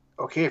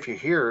 okay, if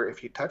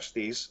you touch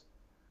these,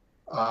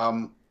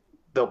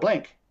 they'll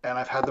blink. And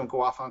I've had them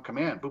go off on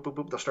command. Boop, boop,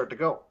 boop. They'll start to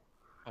go.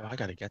 Oh, I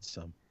got to get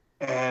some.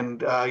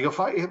 And you'll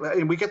find,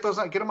 and we get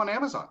them on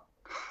Amazon.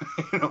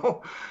 You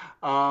know,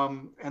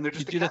 and they're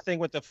just. You do the thing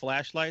with the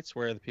flashlights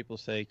where the people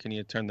say, "Can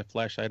you turn the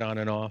flashlight on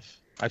and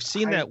off?" I've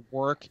seen that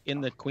work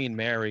in the Queen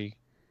Mary.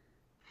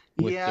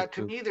 Yeah,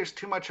 to me, there's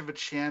too much of a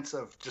chance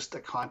of just a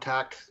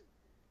contact.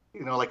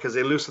 You know, like because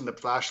they loosen the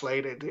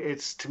flashlight.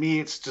 It's to me,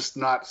 it's just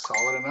not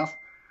solid enough.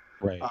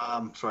 Right.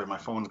 Sorry, my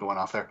phone's going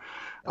off there.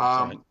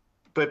 Right.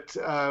 But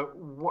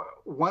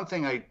one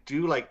thing I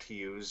do like to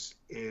use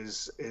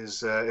is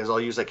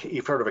I'll use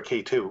you've heard of a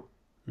K2.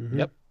 Mm-hmm.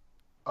 Yep.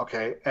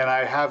 Okay, and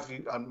I have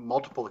on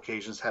multiple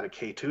occasions had a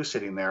K2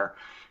 sitting there.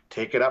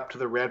 Take it up to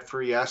the red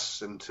for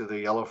yes and to the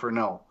yellow for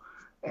no,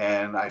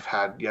 and I've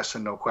had yes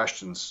and no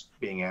questions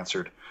being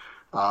answered.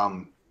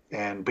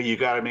 But you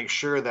got to make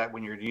sure that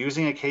when you're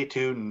using a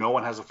K2, no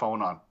one has a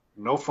phone on.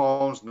 No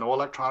phones, no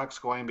electronics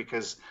going,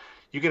 because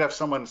you could have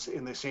someone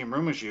in the same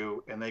room as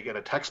you and they get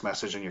a text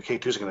message and your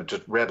K2 is going to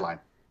just redline.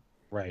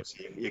 Right.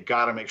 So you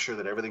got to make sure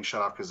that everything's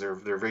shut off because they're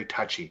very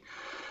touchy.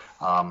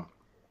 I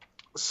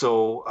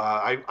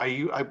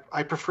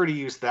prefer to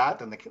use that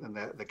than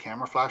the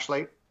camera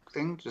flashlight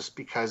thing, just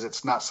because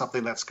it's not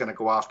something that's going to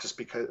go off just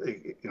because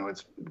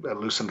it's a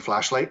loosened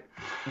flashlight.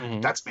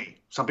 Mm-hmm. That's me.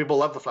 Some people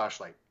love the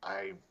flashlight.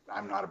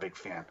 I'm not a big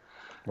fan.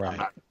 Right.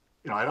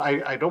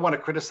 I don't want to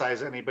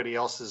criticize anybody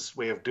else's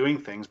way of doing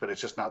things, but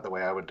it's just not the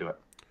way I would do it.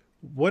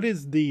 What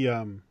is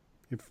the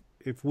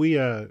if we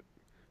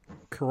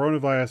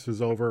coronavirus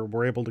is over,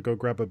 we're able to go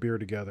grab a beer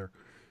together,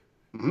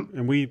 mm-hmm.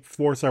 and we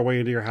force our way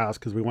into your house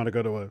because we want to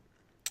go to a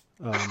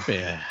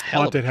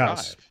haunted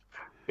house.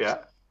 Yeah.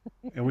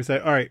 And we say,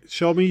 all right,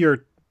 show me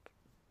your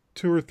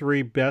 2 or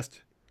 3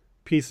 best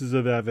pieces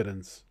of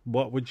evidence.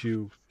 What would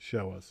you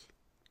show us?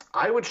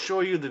 I would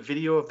show you the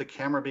video of the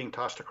camera being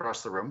tossed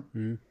across the room.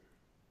 Mm-hmm.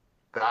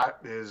 That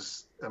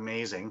is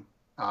amazing.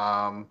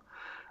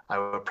 I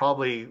would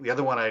probably, the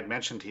other one I had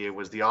mentioned to you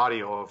was the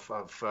audio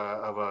of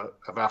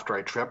after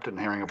I tripped and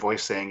hearing a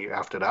voice saying you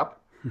effed it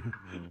up.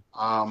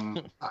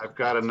 I've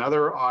got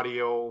another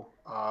audio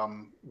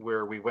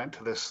where we went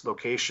to this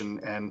location,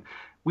 and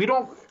we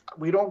don't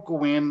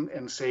go in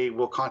and say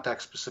we'll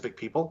contact specific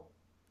people.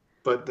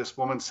 But this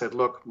woman said,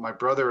 look, my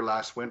brother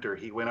last winter,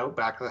 he went out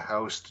back of the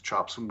house to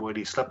chop some wood.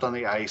 He slept on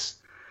the ice,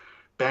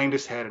 banged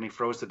his head, and he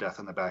froze to death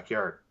in the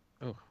backyard.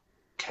 Oh.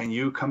 Can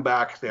you come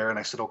back there? And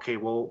I said, okay,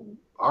 well,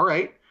 all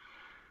right.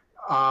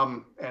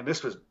 And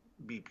this was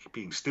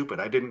being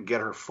stupid. I didn't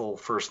get her full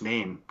first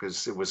name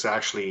because it was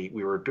actually,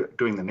 we were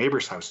doing the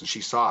neighbor's house and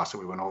she saw us, so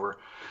we went over.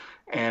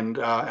 And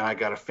I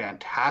got a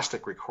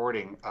fantastic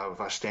recording of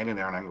us standing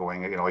there, and I'm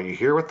going, are you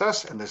here with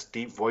us? And this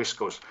deep voice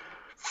goes,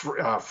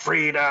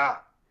 Frida.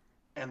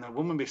 And the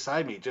woman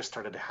beside me just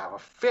started to have a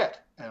fit.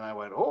 And I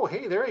went, oh,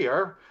 hey, there you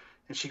are.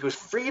 And she goes,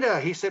 Frida.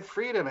 He said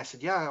Frida. And I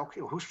said, yeah, okay,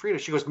 well, who's Frida?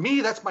 She goes,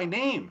 me, that's my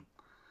name.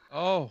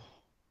 Oh.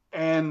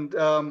 And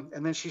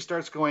then she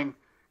starts going,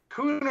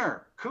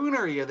 Cooner,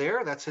 are you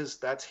there? That's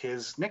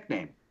his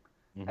nickname.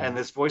 Mm-hmm. And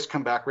this voice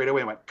come back right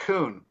away and went,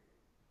 Coon.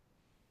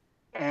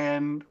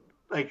 And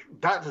like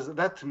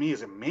that to me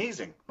is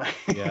amazing.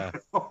 Yeah,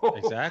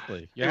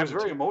 exactly. It was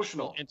very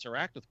emotional.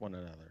 Interact with one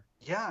another.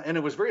 Yeah, and it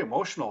was very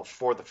emotional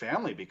for the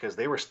family because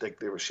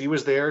she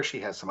was there. She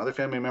had some other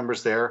family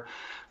members there,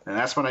 and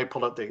that's when I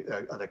pulled up the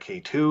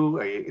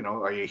K2.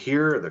 Are you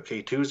here? The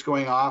K2 is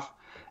going off,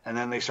 and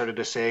then they started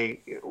to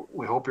say,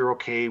 "We hope you're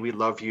okay. We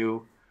love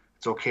you.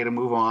 It's okay to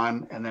move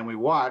on." And then we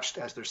watched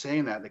as they're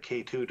saying that the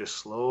K2 just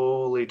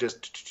slowly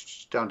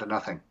just down to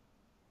nothing.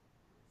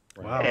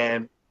 Wow.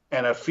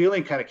 And a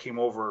feeling kind of came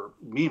over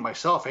me,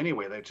 myself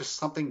anyway, that just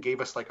something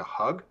gave us like a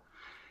hug,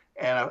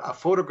 and a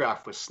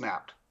photograph was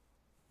snapped.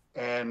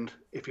 And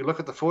if you look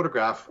at the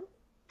photograph,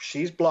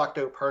 she's blocked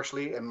out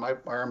partially and my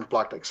arm's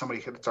blocked, like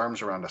somebody hit its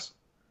arms around us.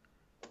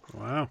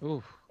 Wow.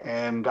 Ooh.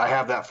 And I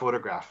have that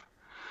photograph.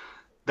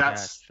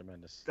 That's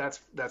tremendous.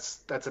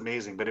 That's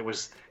amazing. But it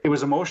was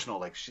emotional.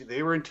 Like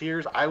they were in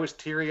tears. I was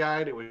teary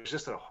eyed. It was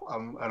just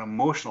an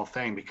emotional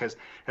thing because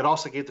it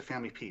also gave the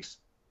family peace.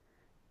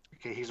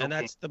 Okay, he's and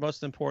okay. That's the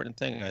most important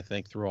thing, I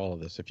think, through all of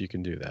this, if you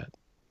can do that.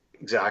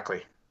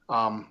 Exactly.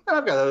 And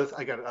I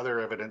got other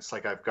evidence,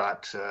 like I've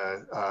got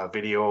a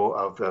video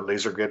of the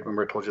laser grid.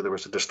 Remember I told you there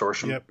was a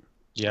distortion? Yep.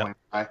 Yeah.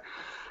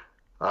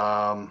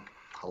 A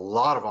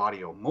lot of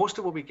audio. Most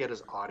of what we get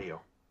is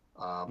audio.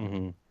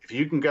 If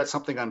you can get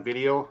something on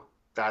video,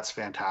 that's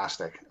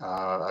fantastic.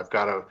 I've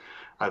got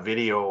a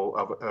video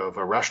of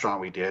a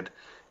restaurant we did,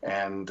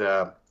 and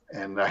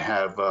I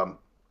have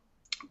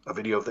a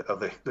video of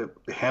the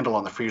handle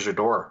on the freezer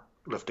door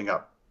lifting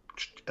up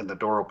and the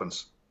door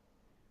opens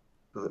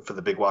for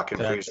the big walk-in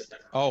freezer.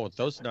 Oh,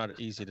 those are not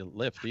easy to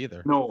lift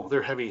either. No,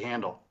 they're heavy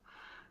handle.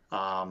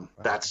 Wow.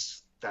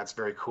 That's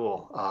very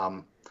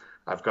cool.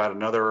 I've got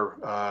another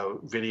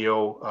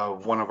video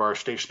of one of our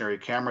stationary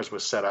cameras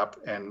was set up,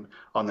 and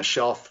on the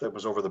shelf that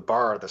was over the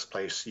bar of this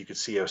place, you could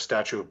see a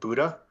statue of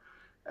Buddha,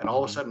 and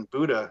all of a sudden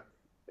Buddha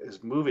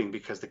is moving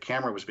because the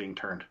camera was being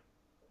turned.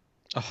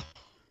 Oh.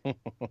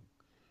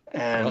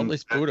 And well, at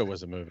least Buddha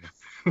wasn't moving.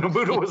 No,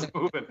 Buddha wasn't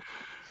moving.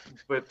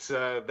 But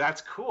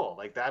that's cool.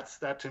 Like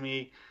that to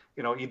me,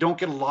 you don't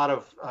get a lot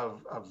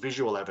of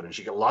visual evidence.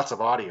 You get lots of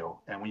audio,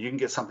 and when you can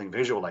get something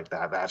visual like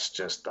that, that's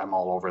just, I'm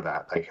all over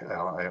that. Like,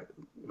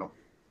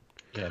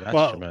 Yeah,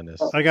 that's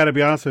tremendous. I got to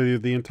be honest with you.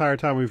 The entire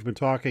time we've been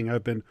talking,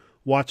 I've been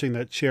watching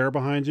that chair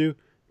behind you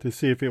to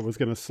see if it was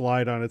going to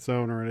slide on its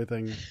own or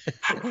anything.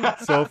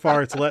 So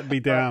far, it's let me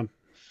down.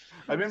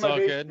 I'm in my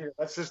basement here.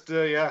 That's just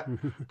yeah.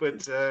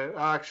 But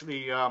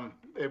actually,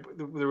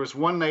 there was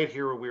one night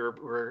here where we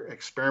were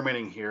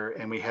experimenting here,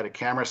 and we had a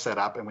camera set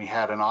up, and we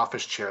had an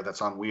office chair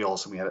that's on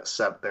wheels, and we had it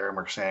set there, and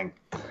we're saying,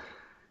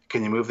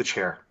 "Can you move the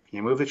chair? Can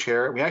you move the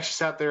chair?" We actually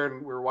sat there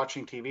and we were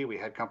watching TV. We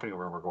had company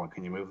over. We're going,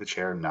 "Can you move the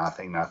chair?"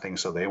 Nothing.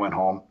 So they went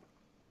home,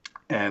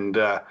 and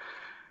I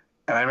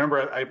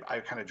remember I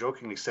kind of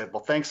jokingly said,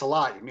 "Well, thanks a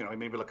lot. It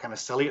made me look kind of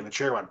silly," and the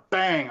chair went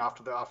bang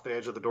off the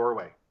edge of the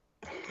doorway.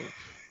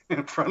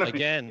 In front of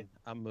Again, me.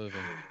 I'm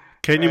moving.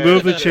 Can you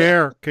move the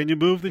chair? Can you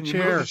move the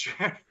chair? Move the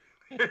chair?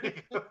 There you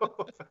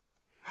go.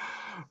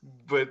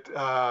 But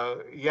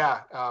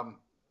yeah,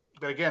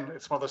 but again,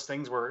 it's one of those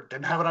things where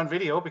didn't have it on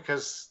video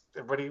because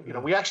everybody,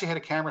 we actually had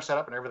a camera set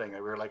up and everything,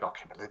 and we were like,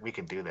 okay, we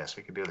can do this.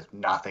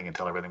 Nothing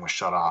until everything was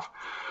shut off.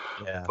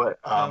 Yeah. But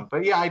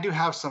yeah, I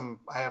have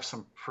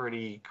some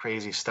pretty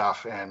crazy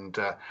stuff, and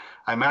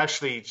I'm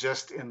actually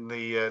just in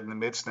the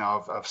midst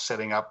now of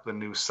setting up the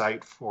new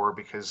site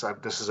because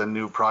this is a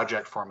new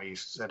project for me,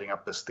 setting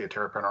up the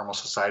Ontario Paranormal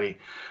Society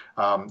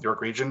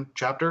York Region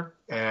chapter,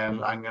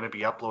 and I'm going to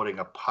be uploading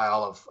a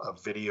pile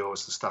of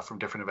videos and stuff from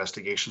different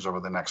investigations over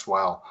the next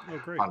while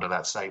onto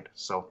that site.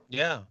 So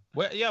yeah,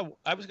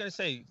 I was going to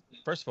say,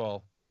 first of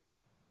all,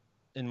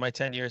 in my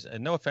 10 years,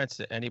 and no offense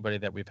to anybody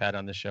that we've had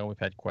on the show, we've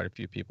had quite a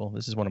few people.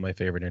 This is one of my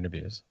favorite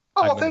interviews.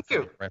 Oh, well, thank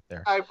you. Right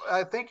there.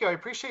 I thank you. I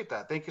appreciate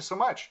that. Thank you so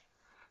much.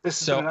 This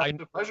has been an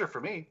absolute pleasure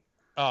for me.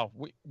 Oh,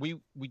 we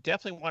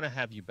definitely want to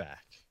have you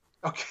back.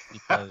 Okay.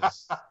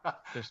 Because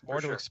there's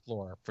more to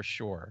explore for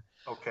sure.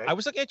 Okay. I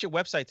was looking at your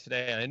website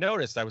today, and I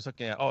noticed I was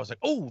looking at, I was like,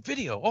 oh,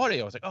 video,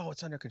 audio. I was like, oh,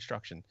 it's under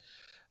construction.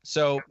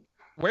 So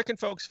where can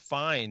folks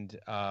find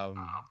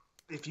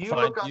if you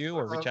find you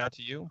or reach out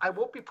to you? I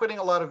won't be putting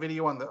a lot of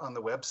video on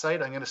the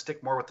website. I'm going to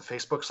stick more with the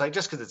Facebook site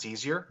just because it's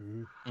easier.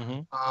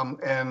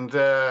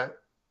 Mm-hmm.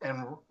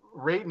 And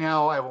right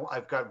now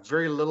I've got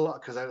very little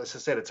because, as I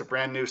said, it's a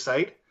brand new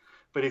site.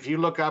 But if you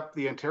look up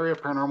the Ontario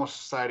Paranormal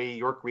Society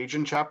York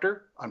Region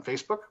chapter on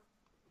Facebook,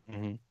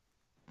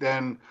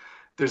 then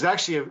there's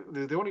actually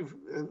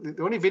the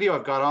only video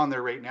I've got on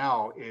there right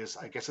now is,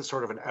 I guess it's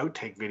sort of an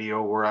outtake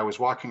video where I was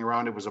walking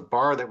around. It was a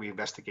bar that we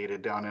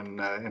investigated down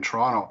in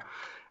Toronto.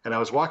 And I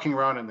was walking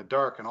around in the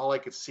dark, and all I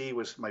could see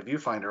was my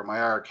viewfinder, my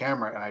IR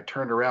camera, and I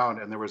turned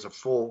around, and there was a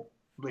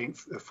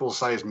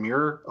full-size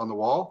mirror on the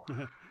wall.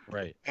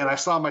 Right. And I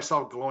saw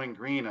myself glowing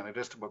green, and I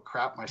just about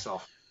crapped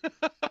myself.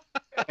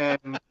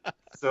 And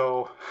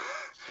so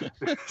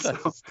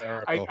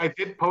I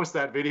did post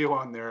that video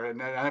on there,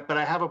 but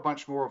I have a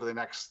bunch more over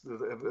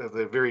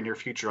the very near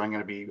future. I'm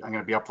going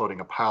to be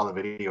uploading a pile of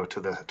video to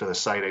the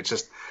site. It's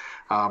just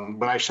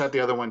when I shut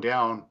the other one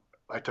down,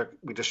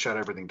 we just shut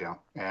everything down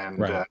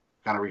and.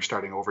 Kind of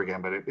restarting over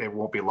again, but it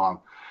won't be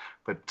long.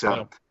 But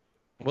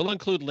we'll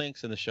include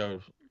links in the show,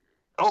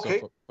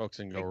 so folks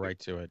can go right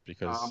to it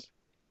because.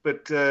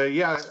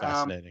 Yeah, it's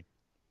fascinating.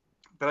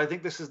 But I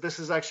think this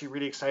is actually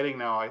really exciting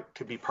now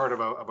to be part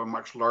of a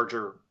much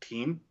larger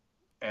team,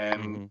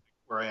 and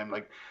where I am,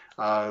 like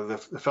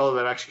the fellow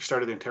that actually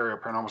started the Ontario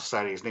Paranormal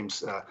Society. His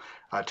name's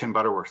Tim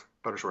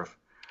Buttersworth,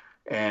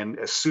 and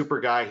a super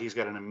guy. He's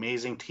got an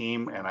amazing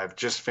team, and I've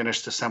just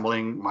finished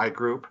assembling my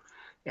group.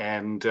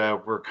 And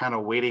we're kind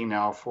of waiting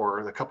now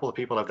for the couple of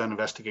people I've done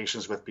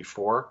investigations with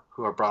before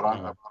who are brought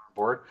on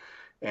board.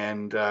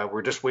 And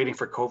we're just waiting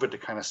for COVID to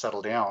kind of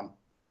settle down.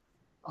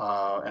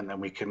 And then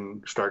we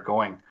can start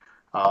going.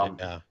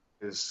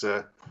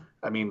 The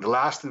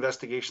last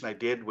investigation I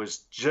did was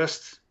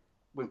just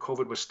when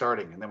COVID was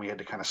starting, and then we had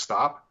to kind of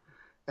stop.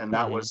 And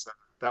that was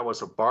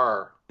a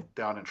bar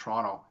down in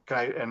Toronto.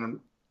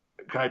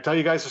 Can I tell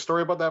you guys a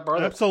story about that bar?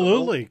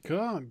 Absolutely. Come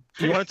on.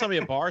 Do you want to tell me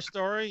a bar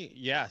story?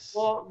 Yes.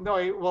 Well, no.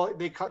 It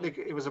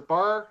was a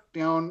bar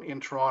down in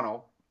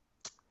Toronto,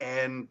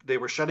 and they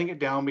were shutting it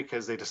down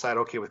because they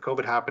decided, okay, with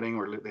COVID happening,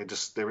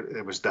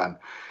 it was done.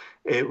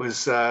 It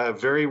was a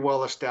very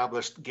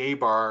well-established gay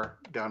bar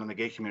down in the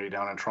gay community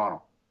down in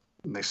Toronto.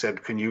 And they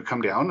said, can you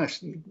come down?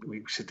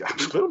 We said,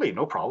 absolutely,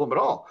 no problem at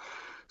all.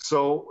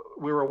 So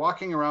we were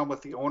walking around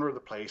with the owner of the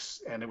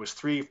place, and it was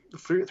three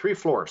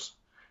floors.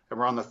 And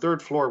we're on the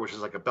third floor, which is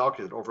like a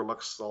balcony that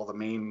overlooks all the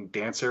main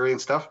dance area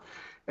and stuff.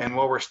 And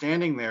while we're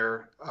standing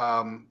there,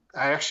 I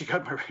actually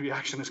got my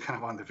reaction is kind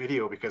of on the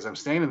video because I'm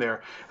standing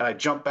there and I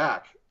jump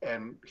back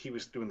and he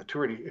was doing the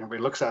tour and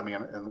everybody looks at me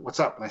and what's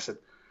up? And I said,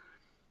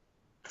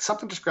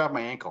 something just grabbed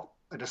my ankle.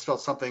 I just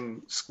felt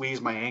something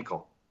squeeze my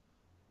ankle.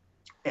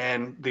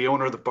 And the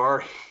owner of the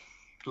bar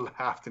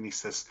laughed and he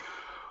says,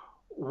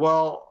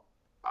 well,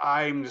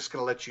 I'm just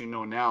going to let you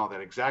know now that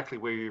exactly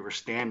where you were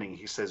standing,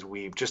 he says,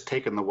 we've just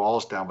taken the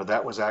walls down, but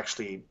that was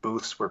actually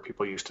booths where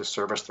people used to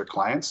service their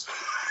clients.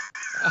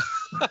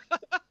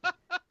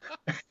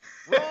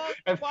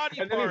 Wrong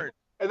body part.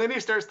 And then he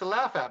starts to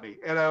laugh at me.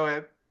 And I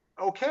went,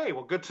 okay,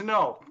 well, good to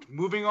know.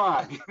 Moving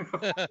on.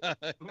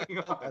 Moving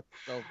on. That's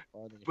so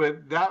funny.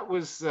 But that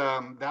was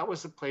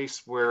a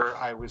place where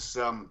I was.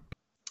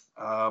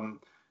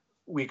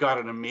 We got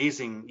an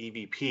amazing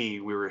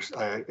EVP. We were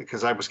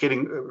because I was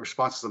getting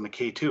responses on the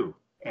K2,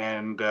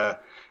 and then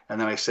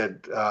I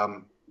said,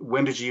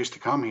 when did you used to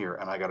come here?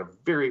 And I got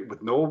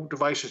with no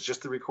devices,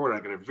 just the recorder. I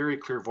got a very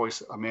clear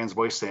voice, a man's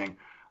voice saying,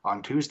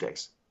 on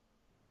Tuesdays.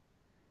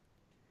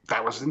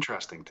 That was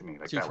interesting to me.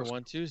 Like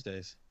 2-for-1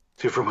 Tuesdays.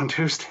 2-for-1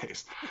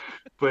 Tuesdays.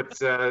 But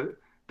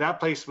that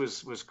place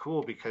was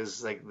cool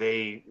because like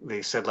they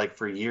said like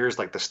for years,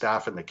 like the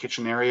staff in the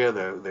kitchen area,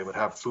 they would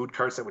have food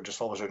carts that would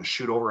just all of a sudden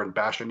shoot over and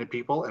bash into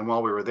people. And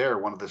while we were there,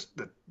 one of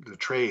the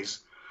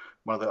trays,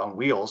 one of the on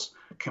wheels,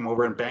 came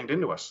over and banged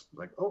into us.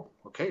 Like, oh,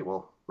 okay,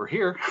 well, we're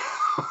here.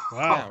 Wow.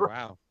 Yeah,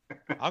 wow.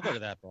 I'll go to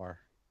that bar.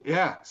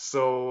 Yeah.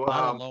 So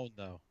not alone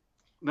though.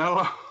 Not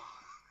alone.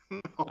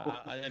 No.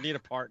 I need a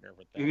partner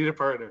with that. You need a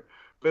partner.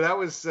 But that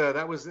was an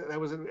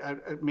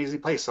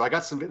amazing place. So I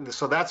got some.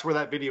 So that's where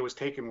that video was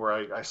taken,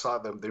 where I saw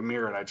the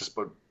mirror and I just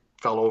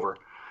fell over.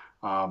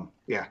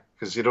 Yeah,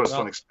 because you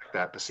don't expect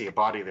that to see a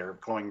body there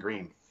glowing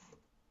green.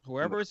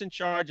 Whoever is in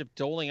charge of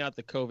doling out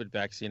the COVID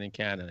vaccine in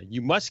Canada,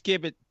 you must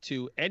give it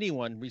to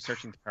anyone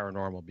researching the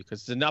paranormal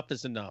because enough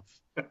is enough.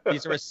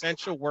 These are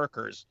essential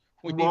workers.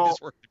 We need this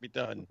work to be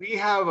done. We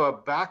have a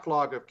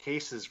backlog of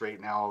cases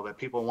right now that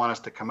people want us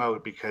to come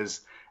out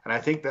and I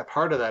think that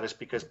part of that is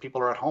because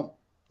people are at home.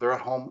 They're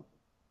at home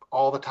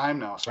all the time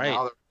now. So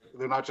now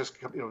they're not just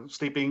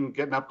sleeping,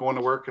 getting up, going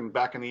to work, and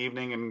back in the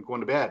evening and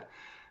going to bed.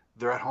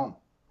 They're at home,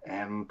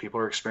 and people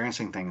are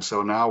experiencing things.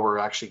 So now we're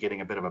actually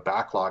getting a bit of a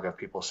backlog of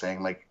people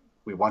saying, like,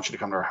 we want you to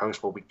come to our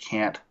house. Well, we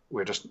can't.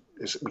 We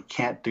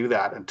can't do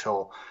that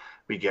until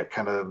we get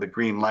kind of the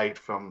green light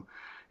from,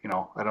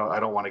 I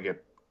don't want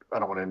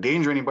to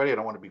endanger anybody. I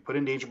don't want to be put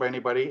in danger by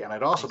anybody. And I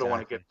also don't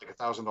want to get like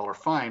 $1,000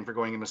 fine for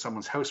going into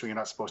someone's house when you're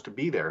not supposed to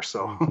be there.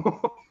 So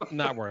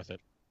not worth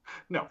it.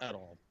 No, at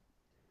all.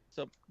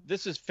 So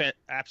this is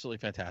absolutely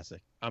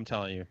fantastic. I'm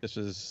telling you, this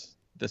is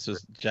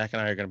Jack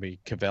and I are going to be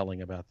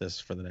cavelling about this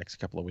for the next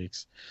couple of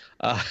weeks.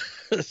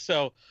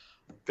 So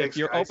thanks, if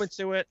you're guys. open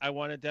to it, I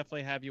want to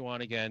definitely have you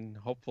on again.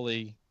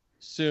 Hopefully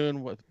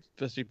soon,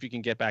 especially if you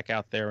can get back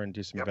out there and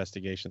do some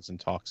investigations and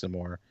talk some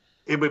more.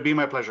 It would be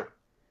my pleasure.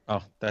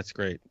 Oh, that's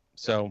great.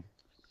 So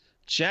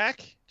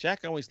Jack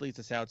always leads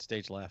us out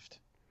stage left.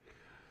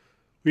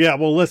 Yeah,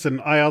 well, listen.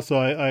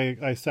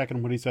 I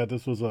second what he said.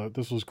 This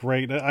was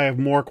great. I have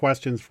more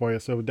questions for you,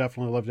 so would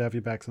definitely love to have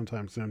you back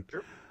sometime soon.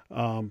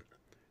 Sure.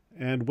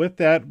 And with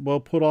that, we'll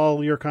put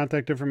all your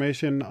contact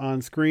information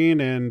on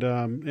screen and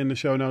in the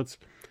show notes.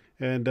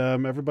 And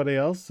everybody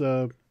else,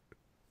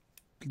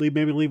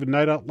 maybe leave a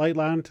light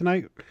on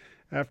tonight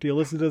after you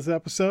listen to this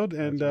episode.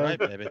 And that's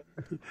right, baby.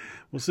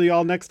 We'll see you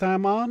all next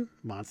time on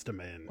Monster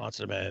Men.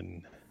 Monster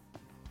Men.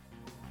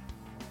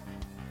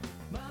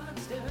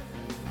 Monster